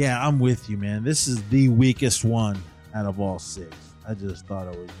 But yeah, I'm with you, man. This is the weakest one out of all 6. I just thought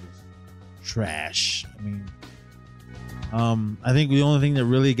it was just trash. I mean, I think the only thing that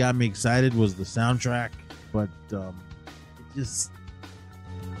really got me excited was the soundtrack, but it just,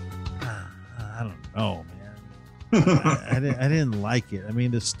 I don't know, man. I didn't like it. I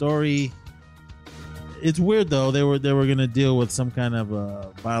mean, the story, it's weird though. They were gonna deal with some kind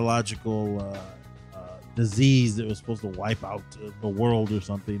of biological disease that was supposed to wipe out the world or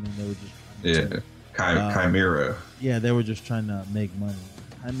something, and they were just Chimera. Yeah, they were just trying to make money.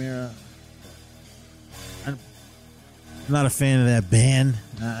 Chimera. I'm not a fan of that band.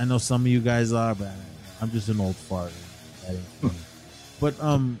 I know some of you guys are, but I'm just an old fart. That ain't for me. But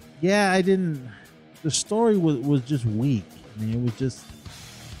yeah, I didn't. The story was just weak. I mean, it was just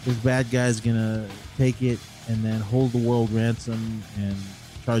this bad guy's gonna take it and then hold the world ransom and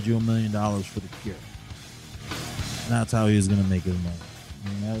charge you $1 million for the cure. And that's how he was gonna make his money. I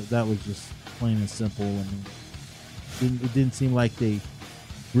mean, that was just plain and simple. I mean, it didn't seem like they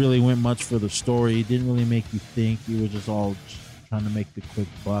really went much for the story. It didn't really make you think. You were just all trying to make the quick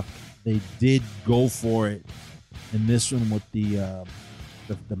buck. They did go for it in this one with the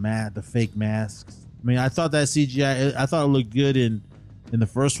fake masks. I mean, I thought that CGI. I thought it looked good in the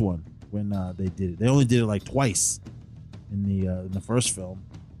first one when they did it. They only did it like twice in the first film.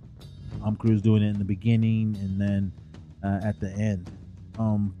 Tom Cruise doing it in the beginning and then at the end.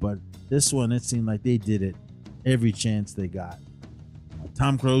 But this one, it seemed like they did it every chance they got.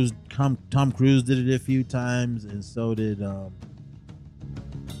 Tom Cruise did it a few times, and so did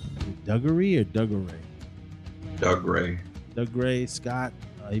Doug Gray Scott.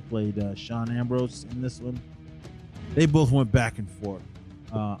 He played Sean Ambrose in this one. They both went back and forth.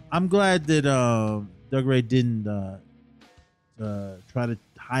 I'm glad that Doug Gray didn't try to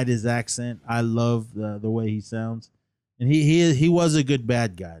hide his accent. I love the way he sounds, and he was a good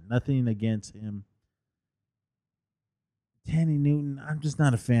bad guy. Nothing against him. Thandie Newton, I'm just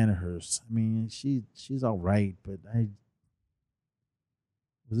not a fan of hers. I mean, she's all right, but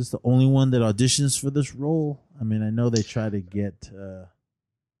was this the only one that auditions for this role? I mean, I know they try to get the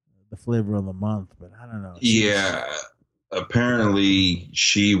flavor of the month, but I don't know. Yeah, apparently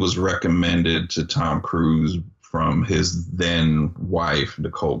she was recommended to Tom Cruise from his then wife,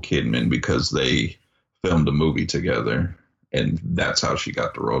 Nicole Kidman, because they filmed a movie together, and that's how she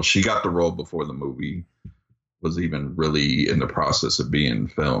got the role. She got the role before the movie was even really in the process of being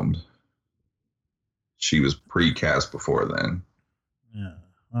filmed. She was pre-cast before then. Yeah.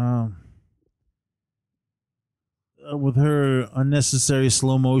 With her unnecessary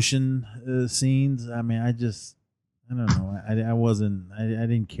slow motion scenes, I mean, I don't know. I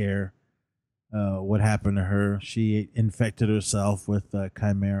didn't care what happened to her. She infected herself with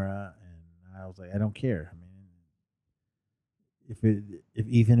Chimera, and I was like, I don't care. I mean, if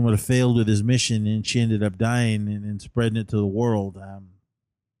Ethan would have failed with his mission and she ended up dying and spreading it to the world, I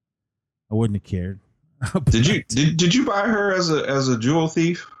wouldn't have cared. Did you buy her as a jewel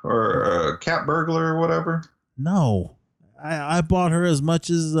thief or a cat burglar or whatever? No, I bought her as much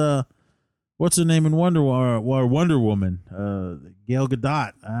as what's her name in Wonder Woman? Gal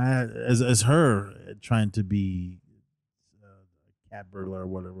Gadot as her trying to be cat burglar or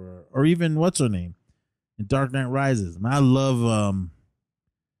whatever, or even what's her name in Dark Knight Rises. I love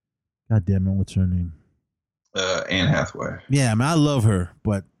God damn it, what's her name? Anne Hathaway. Yeah, I love her,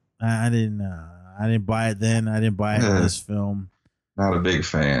 but I didn't buy it then. I didn't buy it in this film. Not a big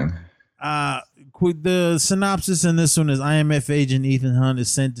fan. The synopsis in this one is IMF agent Ethan Hunt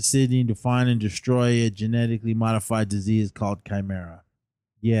is sent to Sydney to find and destroy a genetically modified disease called Chimera.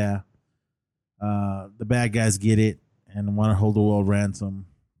 Yeah. The bad guys get it and want to hold the world ransom.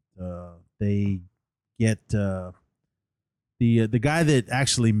 They get the guy that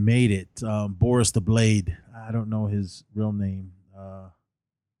actually made it, Boris the Blade. I don't know his real name.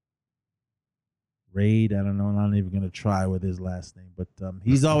 Raid. I don't know. I'm not even gonna try with his last name, but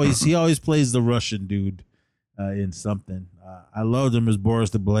he always plays the Russian dude in something. I loved him as Boris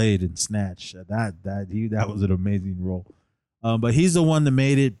the Blade in Snatch. That was an amazing role. But he's the one that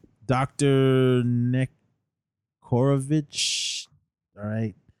made it. Dr. Nekorovich. All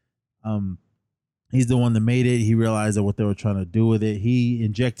right. He's the one that made it. He realized that what they were trying to do with it. He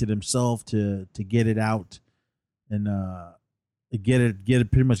injected himself to get it out and get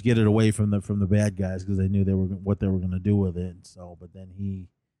it pretty much get it away from the bad guys because they knew what they were going to do with it. So, but then he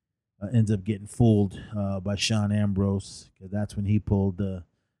ends up getting fooled by Sean Ambrose because that's when he pulled the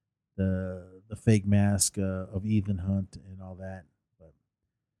fake mask of Ethan Hunt and all that. But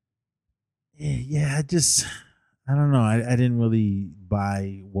yeah, I don't know. I didn't really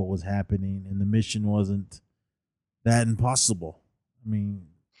buy what was happening, and the mission wasn't that impossible. I mean,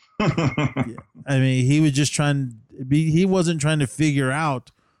 he was just he wasn't trying to figure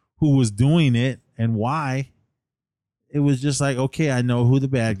out who was doing it and why. It was just like, okay, I know who the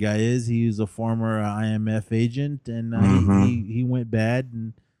bad guy is. He's a former IMF agent, and he went bad.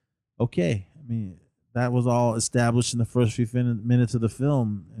 And okay, I mean, that was all established in the first few minutes of the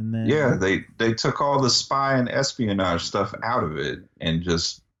film, and then they took all the spy and espionage stuff out of it and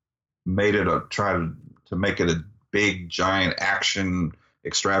just made it try to make it a big giant action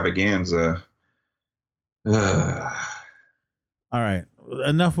extravaganza. All right,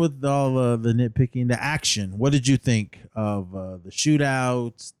 enough with all the nitpicking. The action. What did you think of the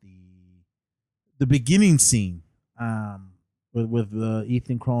shootouts, the beginning scene? With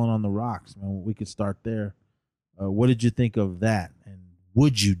Ethan crawling on the rocks. I mean, we could start there. What did you think of that? And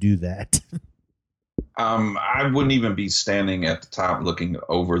would you do that? I wouldn't even be standing at the top looking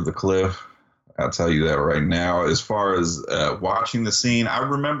over the cliff. I'll tell you that right now. As far as watching the scene, I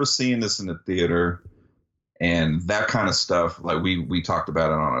remember seeing this in the theater and that kind of stuff. Like we talked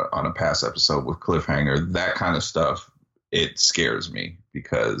about it on a past episode with Cliffhanger. That kind of stuff, it scares me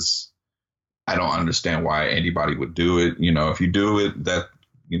because I don't understand why anybody would do it. You know, if you do it, that,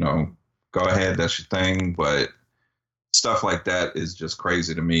 you know, go ahead, that's your thing. But stuff like that is just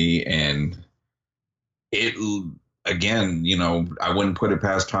crazy to me. And it, again, you know, I wouldn't put it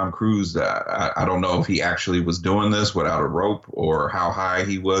past Tom Cruise. I don't know if he actually was doing this without a rope or how high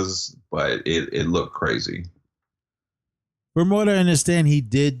he was, but it looked crazy. From what I understand, he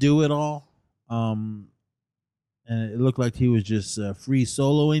did do it all. And it looked like he was just free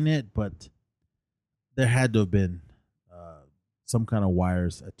soloing it, but there had to have been some kind of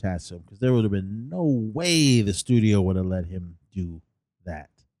wires attached to him because there would have been no way the studio would have let him do that.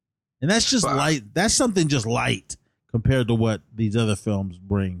 And that's just light. That's something just light compared to what these other films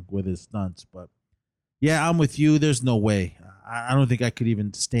bring with his stunts. But yeah, I'm with you. There's no way. I don't think I could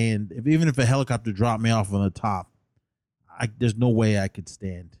even stand. Even if a helicopter dropped me off on the top, there's no way I could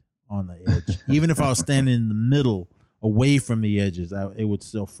stand on the edge. Even if I was standing in the middle, away from the edges, it would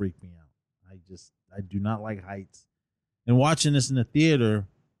still freak me out. I do not like heights. And watching this in the theater,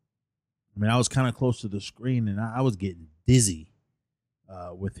 I mean, I was kind of close to the screen, and I was getting dizzy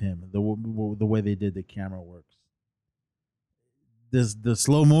with him. The way they did the camera works. The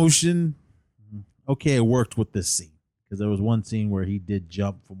slow motion, okay, it worked with this scene because there was one scene where he did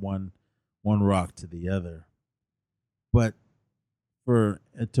jump from one rock to the other. But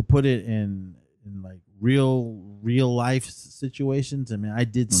to put it in like real life situations, I mean, I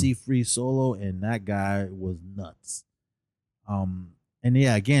did see Free Solo, and that guy was nuts. And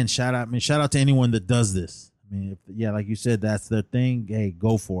yeah, again, shout out to anyone that does this. I mean, like you said, that's their thing. Hey,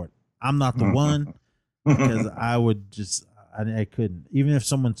 go for it. I'm not the one because I would just, I couldn't. Even if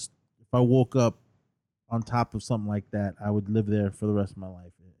I woke up on top of something like that, I would live there for the rest of my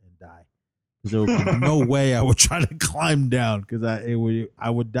life and die. Because there would be no way I would try to climb down because I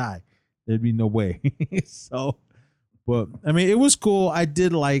would die. There'd be no way. So, but I mean, it was cool. I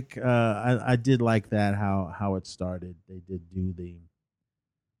did like I did like that how it started. They did do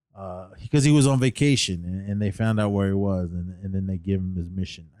because he was on vacation and they found out where he was, and then they give him his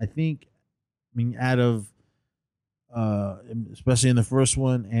mission. I mean, out of especially in the first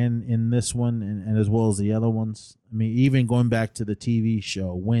one and in this one, and as well as the other ones. I mean, even going back to the TV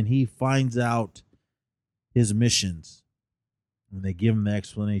show, when he finds out his missions, when they give him the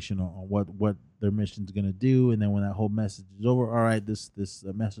explanation on what their mission's gonna do, and then when that whole message is over, all right, this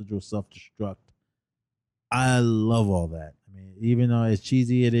message will self-destruct. I love all that. I mean, even though as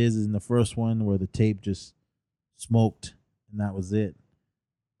cheesy it is in the first one where the tape just smoked and that was it.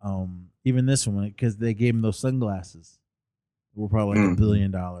 Even this one, because they gave him those sunglasses, were probably like $1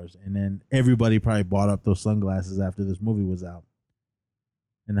 billion, and then everybody probably bought up those sunglasses after this movie was out.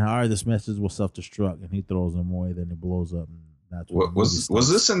 And all right, this message will self-destruct, and he throws them away. Then it blows up, and that's what was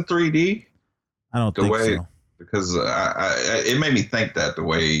this in 3D? I don't think so, because it made me think that the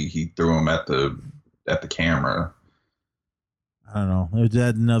way he threw them at the camera. I don't know. It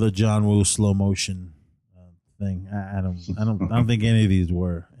had another John Woo slow motion thing. I don't think any of these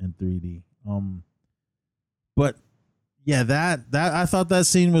were in 3D. But yeah, that I thought that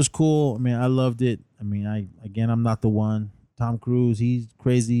scene was cool. I mean, I loved it. I mean, I'm not the one. Tom Cruise, he's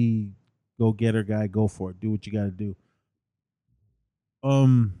crazy go-getter guy. Go for it. Do what you got to do.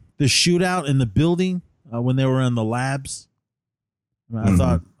 The shootout in the building when they were in the labs. I mean, I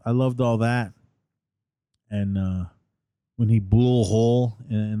thought I loved all that. And when he blew a hole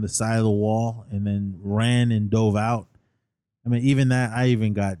in the side of the wall and then ran and dove out. I mean, even that, I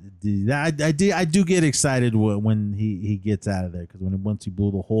do get excited when he gets out of there, because once he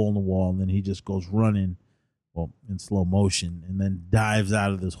blew the hole in the wall and then he just goes running, well, in slow motion, and then dives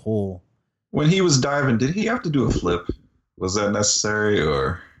out of this hole. When he was diving, did he have to do a flip? Was that necessary,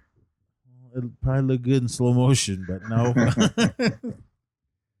 or? It probably looked good in slow motion, but no.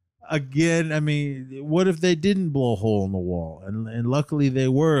 Again, I mean, what if they didn't blow a hole in the wall? And luckily they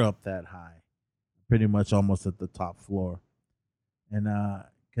were up that high, pretty much almost at the top floor. And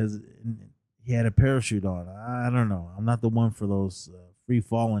because he had a parachute on. I don't know. I'm not the one for those free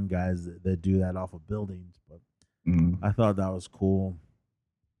falling guys that do that off of buildings, but I thought that was cool.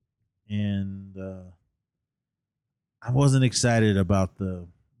 And I wasn't excited about the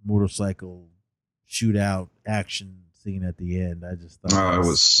motorcycle shootout action scene at the end. I just thought it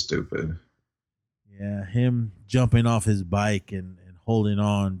was stupid. Yeah, him jumping off his bike and holding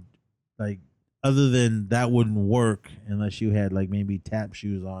on, like, other than that wouldn't work unless you had like maybe tap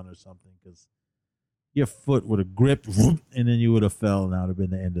shoes on or something, because your foot would have gripped and then you would have fell, and that would have been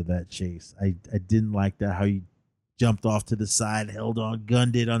the end of that chase. I didn't like that, how he jumped off to the side, held on,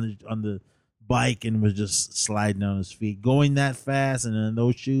 gunned it on the bike, and was just sliding on his feet, going that fast. And then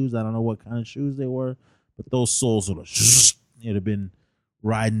those shoes, I don't know what kind of shoes they were, but those soles would have been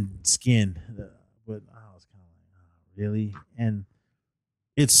riding skin. But I was kind of like, really? And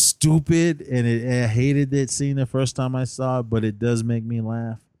it's stupid, and I hated that scene the first time I saw it, but it does make me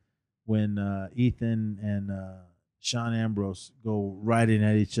laugh when Ethan and Sean Ambrose go riding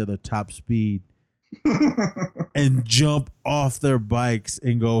at each other top speed and jump off their bikes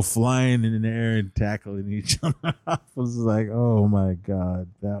and go flying in the air and tackling each other. I was like, oh my God,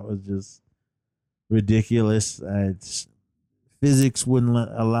 that was just ridiculous. Physics wouldn't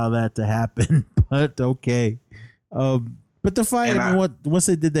allow that to happen, but okay. But the fight, once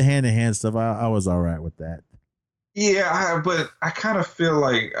they did the hand-to-hand stuff, I was all right with that. Yeah, but I kind of feel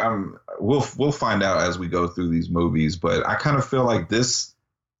like we'll find out as we go through these movies, but I kind of feel like this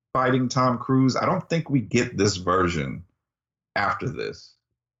fighting Tom Cruise, I don't think we get this version after this.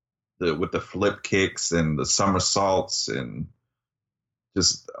 With the flip kicks and the somersaults and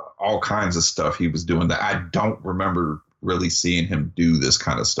just all kinds of stuff he was doing that I don't remember really seeing him do this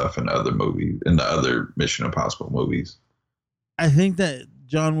kind of stuff in other movies, in the other Mission Impossible movies. I think that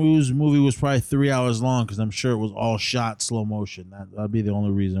John Woo's movie was probably 3 hours long, because I'm sure it was all shot slow motion. That'd be the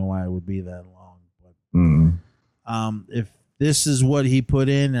only reason why it would be that long. But if this is what he put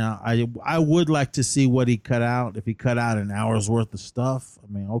in, I would like to see what he cut out. If he cut out an hour's worth of stuff,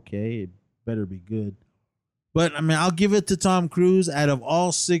 I mean, okay, it better be good. But I mean, I'll give it to Tom Cruise. Out of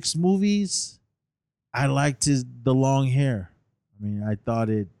all 6 movies, I liked the long hair. I mean, I thought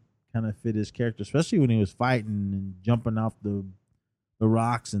it kind of fit his character, especially when he was fighting and jumping off the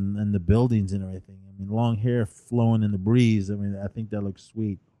rocks and the buildings and everything. I mean, long hair flowing in the breeze. I mean, I think that looks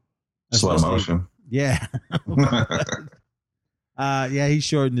sweet. Slow motion. Yeah. Yeah, he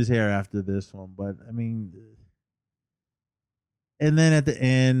shortened his hair after this one, but I mean, and then at the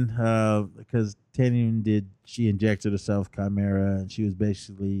end, because Tanium she injected herself Chimera, and she was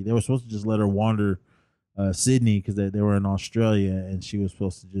basically, they were supposed to just let her wander Sydney, because they were in Australia, and she was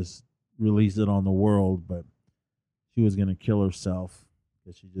supposed to just release it on the world, but she was going to kill herself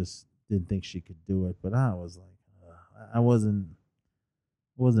because she just didn't think she could do it. But I was like, I wasn't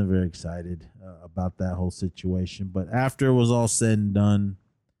very excited about that whole situation. But after it was all said and done,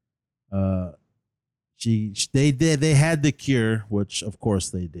 they had the cure, which of course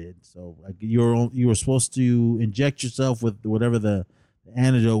they did. So like you were supposed to inject yourself with whatever the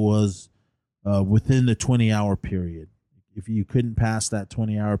antidote was within the 20-hour period. If you couldn't pass that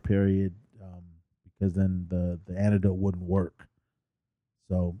 20-hour period, because then the antidote wouldn't work.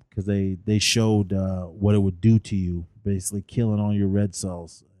 So because they showed what it would do to you, basically killing all your red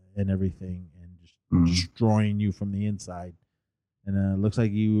cells and everything, and just destroying you from the inside. And it looks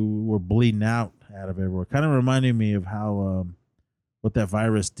like you were bleeding out of everywhere. Kind of reminded me of how what that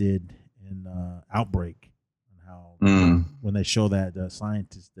virus did in Outbreak, and how when they show that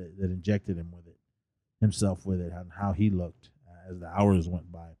scientist that injected himself with it, and how he looked as the hours went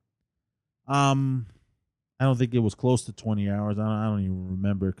by. I don't think it was close to 20 hours. I don't even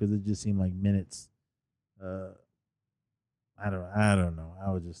remember, because it just seemed like minutes. I don't know.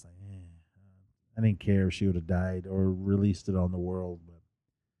 I was just like, I didn't care if she would have died or released it on the world. But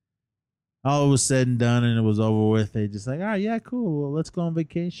all was said and done, and it was over with. They just like, all right, yeah, cool. Well, let's go on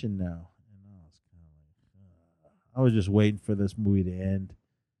vacation now. And I was kind of like, I was just waiting for this movie to end.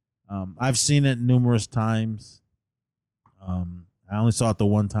 I've seen it numerous times. I only saw it the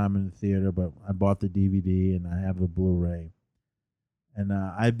one time in the theater, but I bought the DVD and I have the Blu-ray. And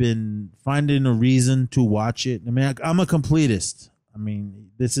I've been finding a reason to watch it. I mean, I'm a completist. I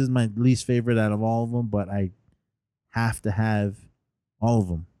mean, this is my least favorite out of all of them, but I have to have all of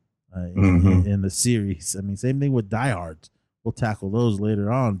them in the series. I mean, same thing with Die Hard. We'll tackle those later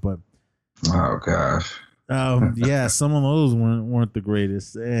on, but oh gosh, yeah, some of those weren't the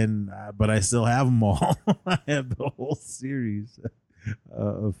greatest, and but I still have them all. I have the whole series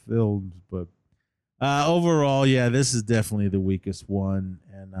of films, but overall, yeah, this is definitely the weakest one.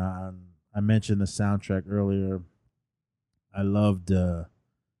 And I mentioned the soundtrack earlier. I loved the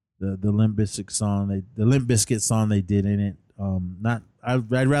Limp Bizkit song they did in it.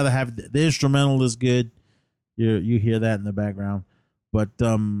 I'd rather have the instrumental is good. You hear that in the background, but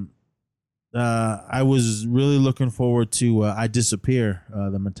I was really looking forward to I Disappear,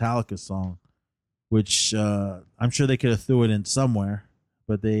 the Metallica song, which I'm sure they could have threw it in somewhere,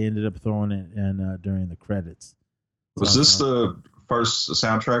 but they ended up throwing it in during the credits. Was this the first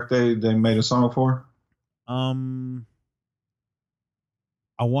soundtrack they made a song for?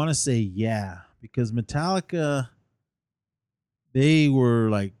 I want to say yeah, because Metallica, they were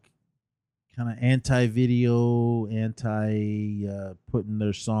like kind of anti-video, putting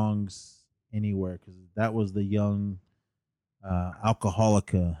their songs anywhere, because that was the young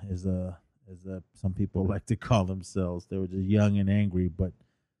alcoholica, as some people like to call themselves. They were just young and angry, but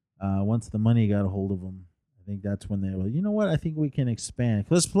once the money got a hold of them, I think that's when they were like, you know what, I think we can expand.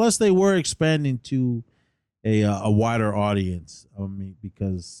 Plus they were expanding to a wider audience. I mean,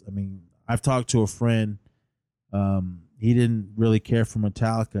 because I've talked to a friend. He didn't really care for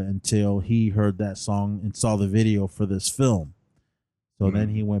Metallica until he heard that song and saw the video for this film. So then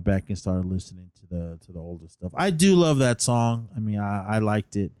he went back and started listening to the older stuff. I do love that song. I mean, I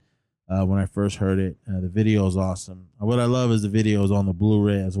liked it when I first heard it. The video is awesome. What I love is the video is on the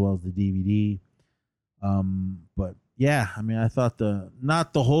Blu-ray as well as the DVD. But yeah, I mean, I thought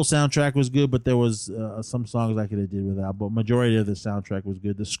not the whole soundtrack was good, but there was some songs I could have did without. But majority of the soundtrack was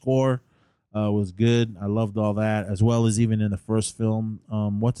good. The score was good. I loved all that, as well as even in the first film.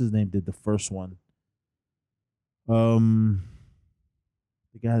 What's his name did the first one?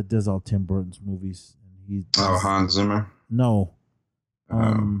 The guy that does all Tim Burton's movies. Hans Zimmer? No.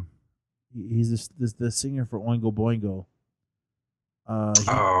 He's the singer for Oingo Boingo.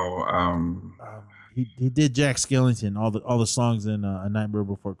 He did Jack Skellington, all the songs in A Nightmare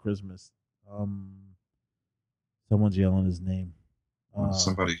Before Christmas. Someone's yelling his name.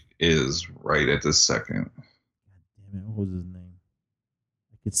 Somebody is right at this second. God damn it! What was his name?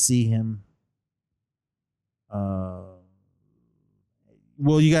 I could see him.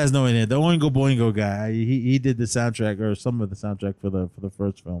 Well, you guys know it. The Oingo Boingo guy. He did the soundtrack, or some of the soundtrack for the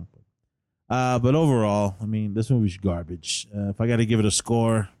first film. But overall, I mean, this movie's garbage. If I got to give it a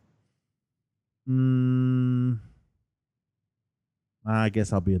score, I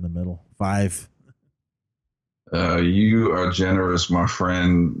guess I'll be in the middle. 5. You are generous, my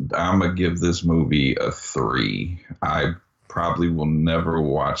friend. I'm going to give this movie a 3. I probably will never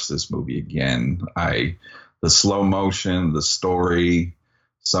watch this movie again. The slow motion, the story,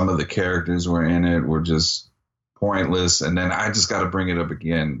 some of the characters were in it were just pointless. And then I just got to bring it up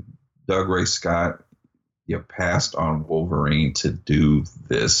again. Doug Ray Scott, you passed on Wolverine to do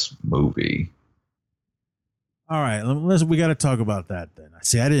this movie. All right, we got to talk about that then.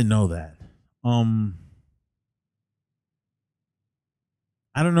 See, I didn't know that. I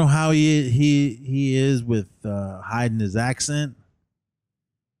don't know how he is with hiding his accent.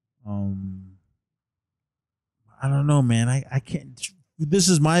 I don't know, man. I can't. This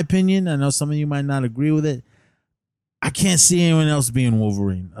is my opinion. I know some of you might not agree with it. I can't see anyone else being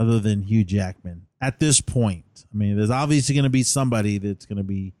Wolverine other than Hugh Jackman at this point. I mean, there's obviously going to be somebody that's going to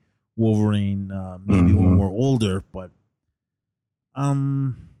be Wolverine, maybe when we're older. But I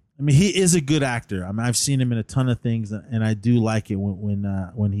mean, he is a good actor. I mean, I've seen him in a ton of things, and I do like it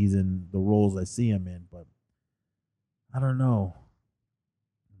when he's in the roles I see him in. But I don't know.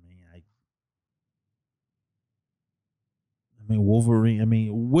 I mean, Wolverine. I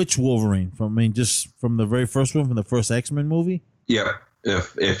mean, which Wolverine? Just from the very first one, from the first X-Men movie? Yeah.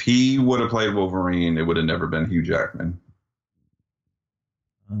 If he would have played Wolverine, it would have never been Hugh Jackman.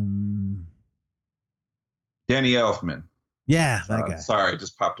 Danny Elfman. Yeah, that guy. Sorry, it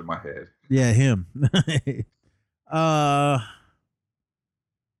just popped in my head. Yeah, him. I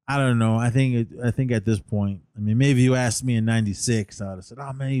don't know. I think at this point, I mean, maybe you asked me in '96, I would have said,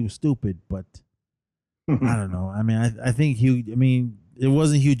 "Oh man, he was stupid," but. I don't know. I mean, I think it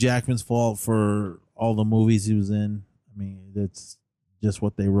wasn't Hugh Jackman's fault for all the movies he was in. I mean, that's just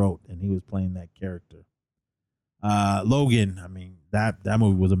what they wrote, and he was playing that character. Logan, I mean, that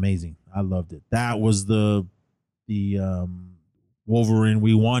movie was amazing. I loved it. That was the Wolverine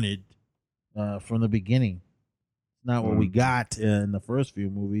we wanted from the beginning. Not what we got in the first few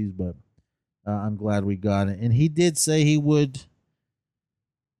movies, but I'm glad we got it. And he did say he would.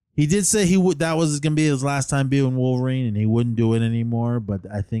 He did say that was going to be his last time being Wolverine, and he wouldn't do it anymore. But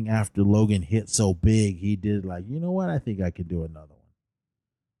I think after Logan hit so big, he did you know what? I think I could do another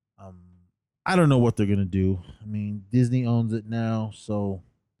one. I don't know what they're going to do. I mean, Disney owns it now, so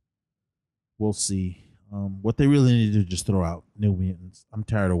we'll see. What they really need to do is just throw out New Mutants. I'm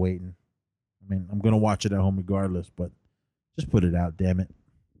tired of waiting. I mean, I'm going to watch it at home regardless, but just put it out, damn it.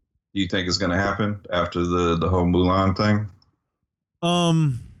 Do you think it's going to happen after the whole Mulan thing?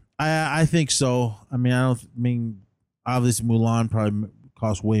 I think so. I mean, obviously Mulan probably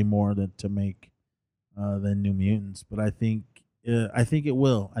costs way more to make than New Mutants, but I think it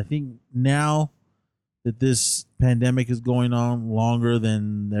will. I think now that this pandemic is going on longer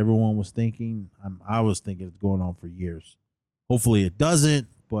than everyone was thinking, I was thinking it's going on for years. Hopefully it doesn't,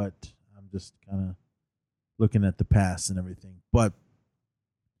 but I'm just kind of looking at the past and everything. But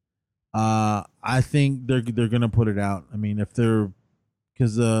I think they're gonna put it out. I mean, if they're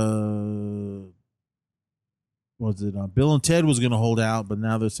because Bill and Ted was going to hold out, but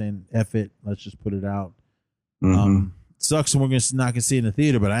now they're saying F it, let's just put it out. Sucks, and we're not going to see it in the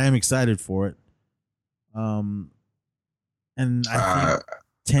theater, but I am excited for it. And I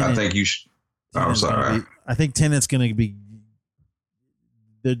think I'm sorry. I think Tenet's going to be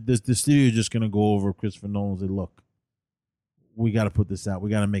the studio is just going to go over Christopher Nolan and say, look, we got to put this out.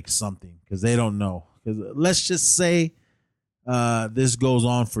 We got to make something because they don't know. Because let's just say. This goes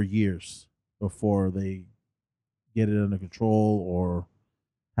on for years before they get it under control or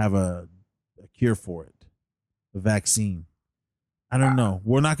have a cure for it, a vaccine. I don't know.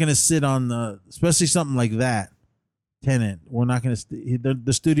 We're not going to sit on especially something like that, Tenet. We're not going to.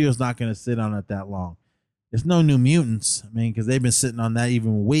 The studio's not going to sit on it that long. There's no New Mutants. I mean, because they've been sitting on that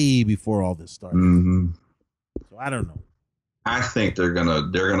even way before all this started. So I don't know. I think they're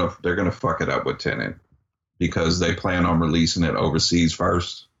gonna fuck it up with Tenet. Because they plan on releasing it overseas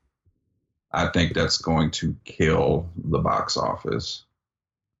first. I think that's going to kill the box office.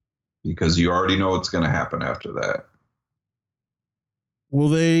 Because you already know what's going to happen after that. Well,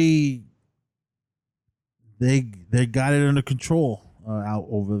 they got it under control out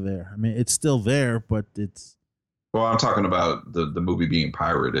over there. I mean, it's still there, but it's... Well, I'm talking about the movie being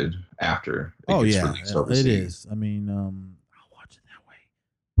pirated after it gets released overseas. It is. I mean, I'll watch it that way.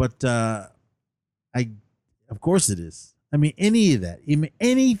 But of course it is. I mean, any of that, even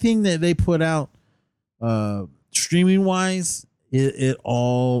anything that they put out, streaming wise, it's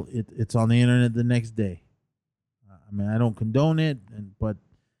on the internet the next day. I mean, I don't condone it, but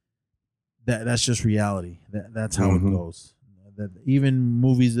that's just reality. That's how it goes. That even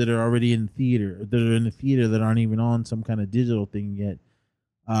movies that are already in theater, that aren't even on some kind of digital thing yet,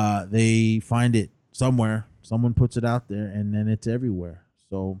 they find it somewhere. Someone puts it out there, and then it's everywhere.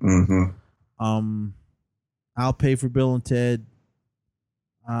 So, I'll pay for Bill and Ted.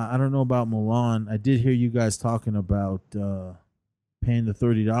 I don't know about Mulan. I did hear you guys talking about paying the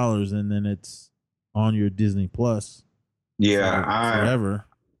 $30 and then it's on your Disney Plus. Yeah, forever.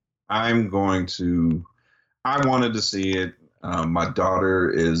 I wanted to see it. My daughter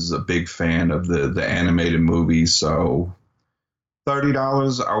is a big fan of the animated movies, so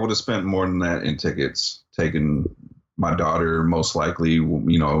 $30. I would have spent more than that in tickets. Taking my daughter, most likely,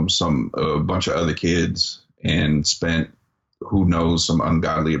 a bunch of other kids, and spent who knows some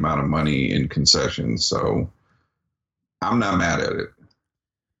ungodly amount of money in concessions. So I'm not mad at it.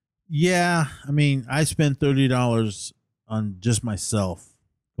 Yeah, I mean, I spent $30 on just myself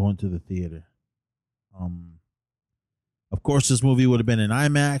going to the theater. Of course, this movie would have been in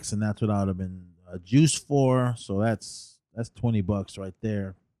IMAX, and that's what I would have been juiced for. So that's $20 right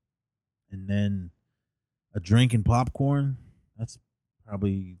there, and then a drink and popcorn. That's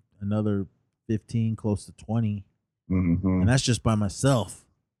probably another 15, close to 20, and that's just by myself.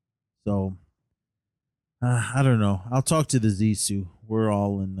 So I don't know. I'll talk to the Zissou. We're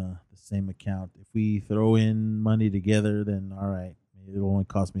all in the same account. If we throw in money together, then all right, it'll only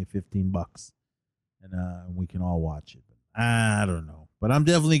cost me $15, and we can all watch it. But I don't know. But I'm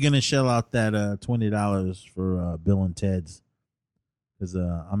definitely gonna shell out that $20 for Bill and Ted's, because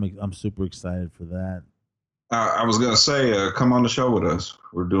I'm super excited for that. I was gonna say, come on the show with us.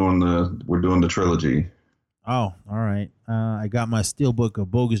 We're doing the trilogy. Oh, all right. I got my steelbook of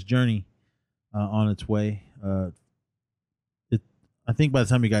Bogus Journey on its way. I think by the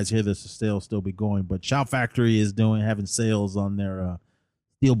time you guys hear this, the sale will still be going. But Shout Factory is having sales on their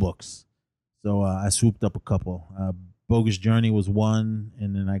steelbooks, so I swooped up a couple. Bogus Journey was one,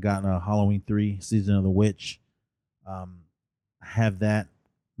 and then I got Halloween 3: Season of the Witch. I have that,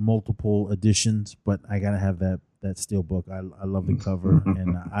 multiple editions, but I gotta have that steelbook. I love the cover,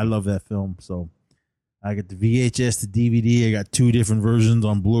 and I love that film. So I got the VHS to DVD. I got two different versions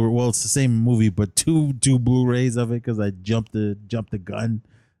on Blu-ray. Well, it's the same movie, but two Blu-rays of it, because I jumped the gun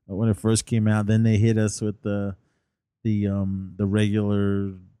when it first came out. Then they hit us with the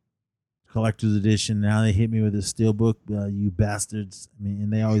regular collector's edition. Now they hit me with a steelbook. You bastards! I mean,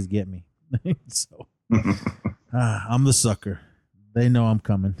 and they always get me. So I'm the sucker. They know I'm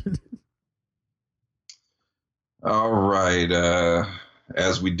coming. All right.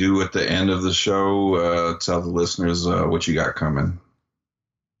 As we do at the end of the show, tell the listeners what you got coming.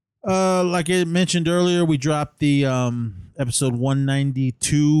 Like I mentioned earlier, we dropped the episode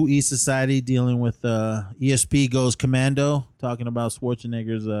 192 East Society, dealing with ESP Goes Commando, talking about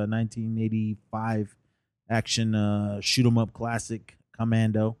Schwarzenegger's 1985 action shoot 'em up classic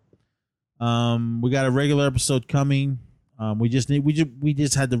Commando. We got a regular episode coming. We just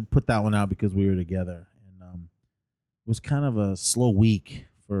had to put that one out because we were together, and it was kind of a slow week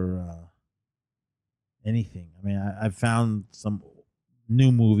for anything. I mean, I found some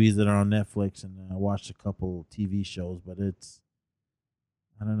new movies that are on Netflix, and I watched a couple TV shows, but I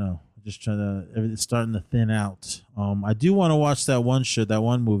don't know. Just it's starting to thin out. I do want to watch that one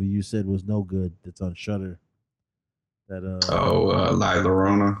movie you said was no good. That's on Shudder. That La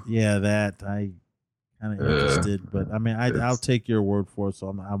Llorona. Yeah, that I kind of interested, but I mean, I'll take your word for it. So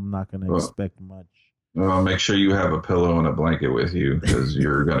I'm not going to expect much. Well, make sure you have a pillow and a blanket with you, because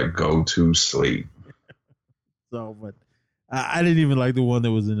you're going to go to sleep. So, but I didn't even like the one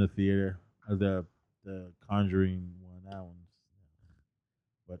that was in the theater, the Conjuring one. That one,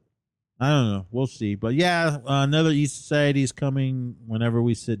 but I don't know. We'll see. But yeah, another East Society is coming whenever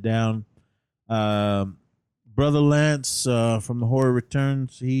we sit down. Brother Lance from the Horror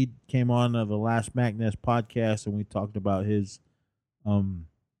Returns, he came on the last MacNest podcast, and we talked about his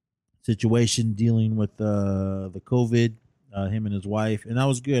situation dealing with the COVID, him and his wife, and that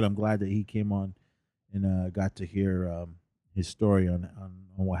was good. I'm glad that he came on and got to hear his story on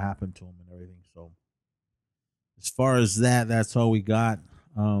what happened to him and everything. So as far as that's all we got.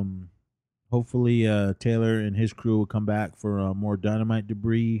 Hopefully Taylor and his crew will come back for more Dynamite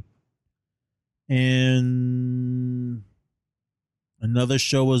Debris. And another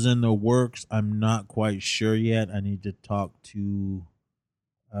show was in the works. I'm not quite sure yet. I need to talk to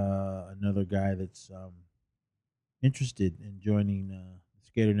another guy that's interested in joining the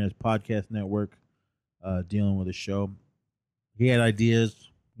Skater Nez Podcast Network, dealing with a show. He had ideas.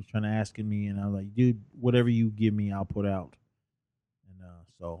 He was trying to ask me, and I was like, dude, whatever you give me, I'll put out. And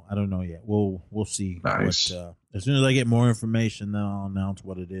so I don't know yet. We'll see. Nice. As soon as I get more information, then I'll announce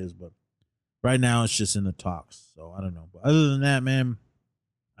what it is. But right now, it's just in the talks, so I don't know. But other than that, man,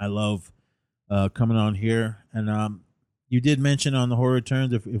 I love coming on here. And you did mention on the Horror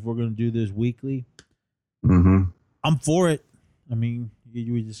Returns if we're going to do this weekly. Mm-hmm. I'm for it. I mean,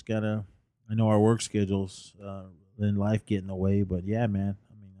 we just gotta. I know our work schedules, then life get in the way. But yeah, man.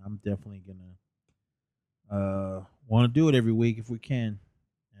 I mean, I'm definitely gonna want to do it every week if we can.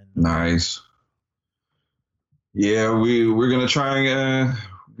 And, nice. Yeah, we're gonna try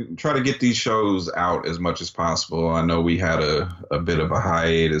try to get these shows out as much as possible. I know we had a bit of a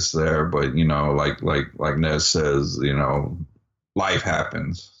hiatus there, but you know, like Nez says, you know, life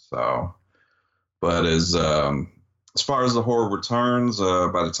happens. So, but as far as the horror returns,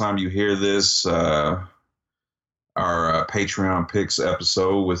 by the time you hear this, our Patreon picks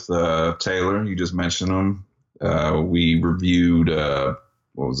episode with Taylor, you just mentioned him. We reviewed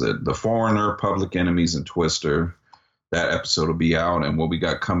what was it? The Foreigner, Public Enemies, and Twister. That episode will be out, and what we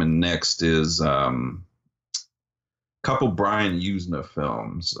got coming next is a couple Brian Usna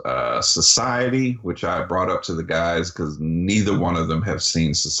films. Society, which I brought up to the guys because neither one of them have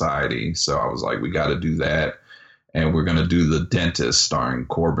seen Society, so I was like, we got to do that. And we're going to do The Dentist, starring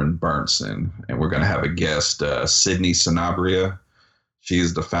Corbin Burnson, and we're going to have a guest, Sydney Sanabria. She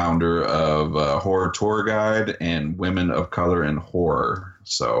is the founder of Horror Tour Guide and Women of Color in Horror,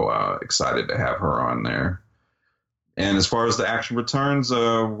 so excited to have her on there. And as far as the action returns,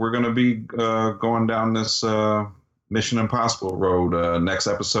 we're going to be going down this Mission Impossible road. Next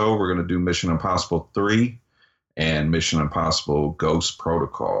episode, we're going to do Mission Impossible 3 and Mission Impossible Ghost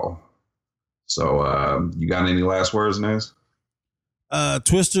Protocol. So you got any last words, Nez?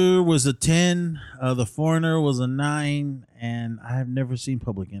 Twister was a 10. The Foreigner was a 9. And I have never seen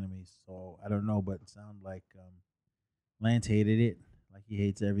Public Enemies, so I don't know, but it sounded like Lance hated it. Like he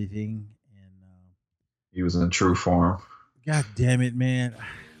hates everything. He was in true form. God damn it, man.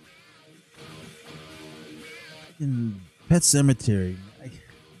 In Pet Cemetery.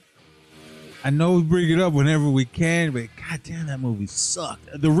 I know we bring it up whenever we can, but god damn, that movie sucked.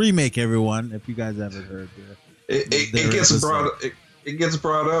 The remake, everyone, if you guys haven't heard it gets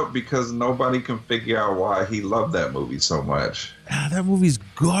brought up because nobody can figure out why he loved that movie so much. That movie's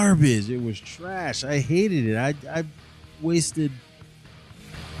garbage. It was trash. I hated it. I wasted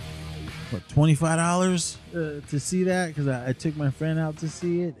 $25 to see that because I took my friend out to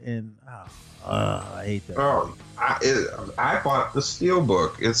see it, and I hate that. Oh, I bought the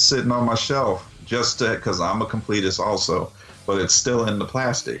Steelbook. It's sitting on my shelf just because I'm a completist also, but it's still in the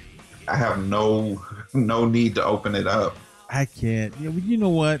plastic. I have no need to open it up. I can't. Yeah, but you know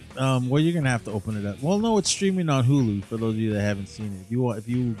what? Well, you're gonna have to open it up. Well, no, it's streaming on Hulu for those of you that haven't seen it. If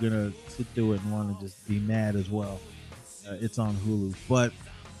you're gonna sit through it and want to just be mad as well, it's on Hulu. But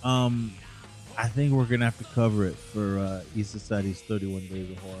I think we're gonna have to cover it for East Society's 31 Days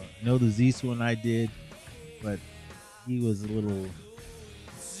of Horror. I know the Zissou and I did, but he wasn't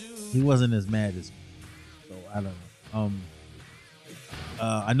as mad as me. So I don't know.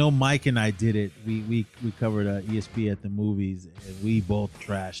 I know Mike and I did it. We covered ESP at the movies, and we both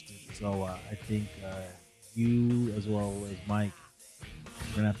trashed it. So I think you as well as Mike,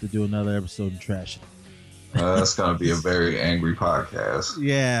 we're gonna have to do another episode and trash it. That's gonna be a very angry podcast.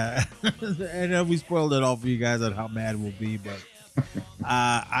 Yeah, and we spoiled it all for you guys on how mad we'll be. But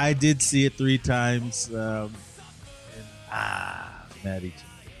I did see it 3 times, and mad each other.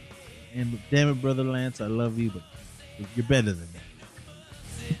 And damn it, brother Lance, I love you, but you're better than that.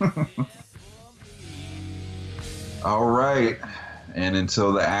 All right, and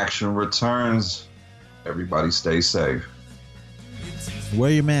until the action returns, everybody stay safe.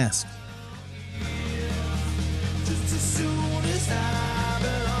 Wear your mask.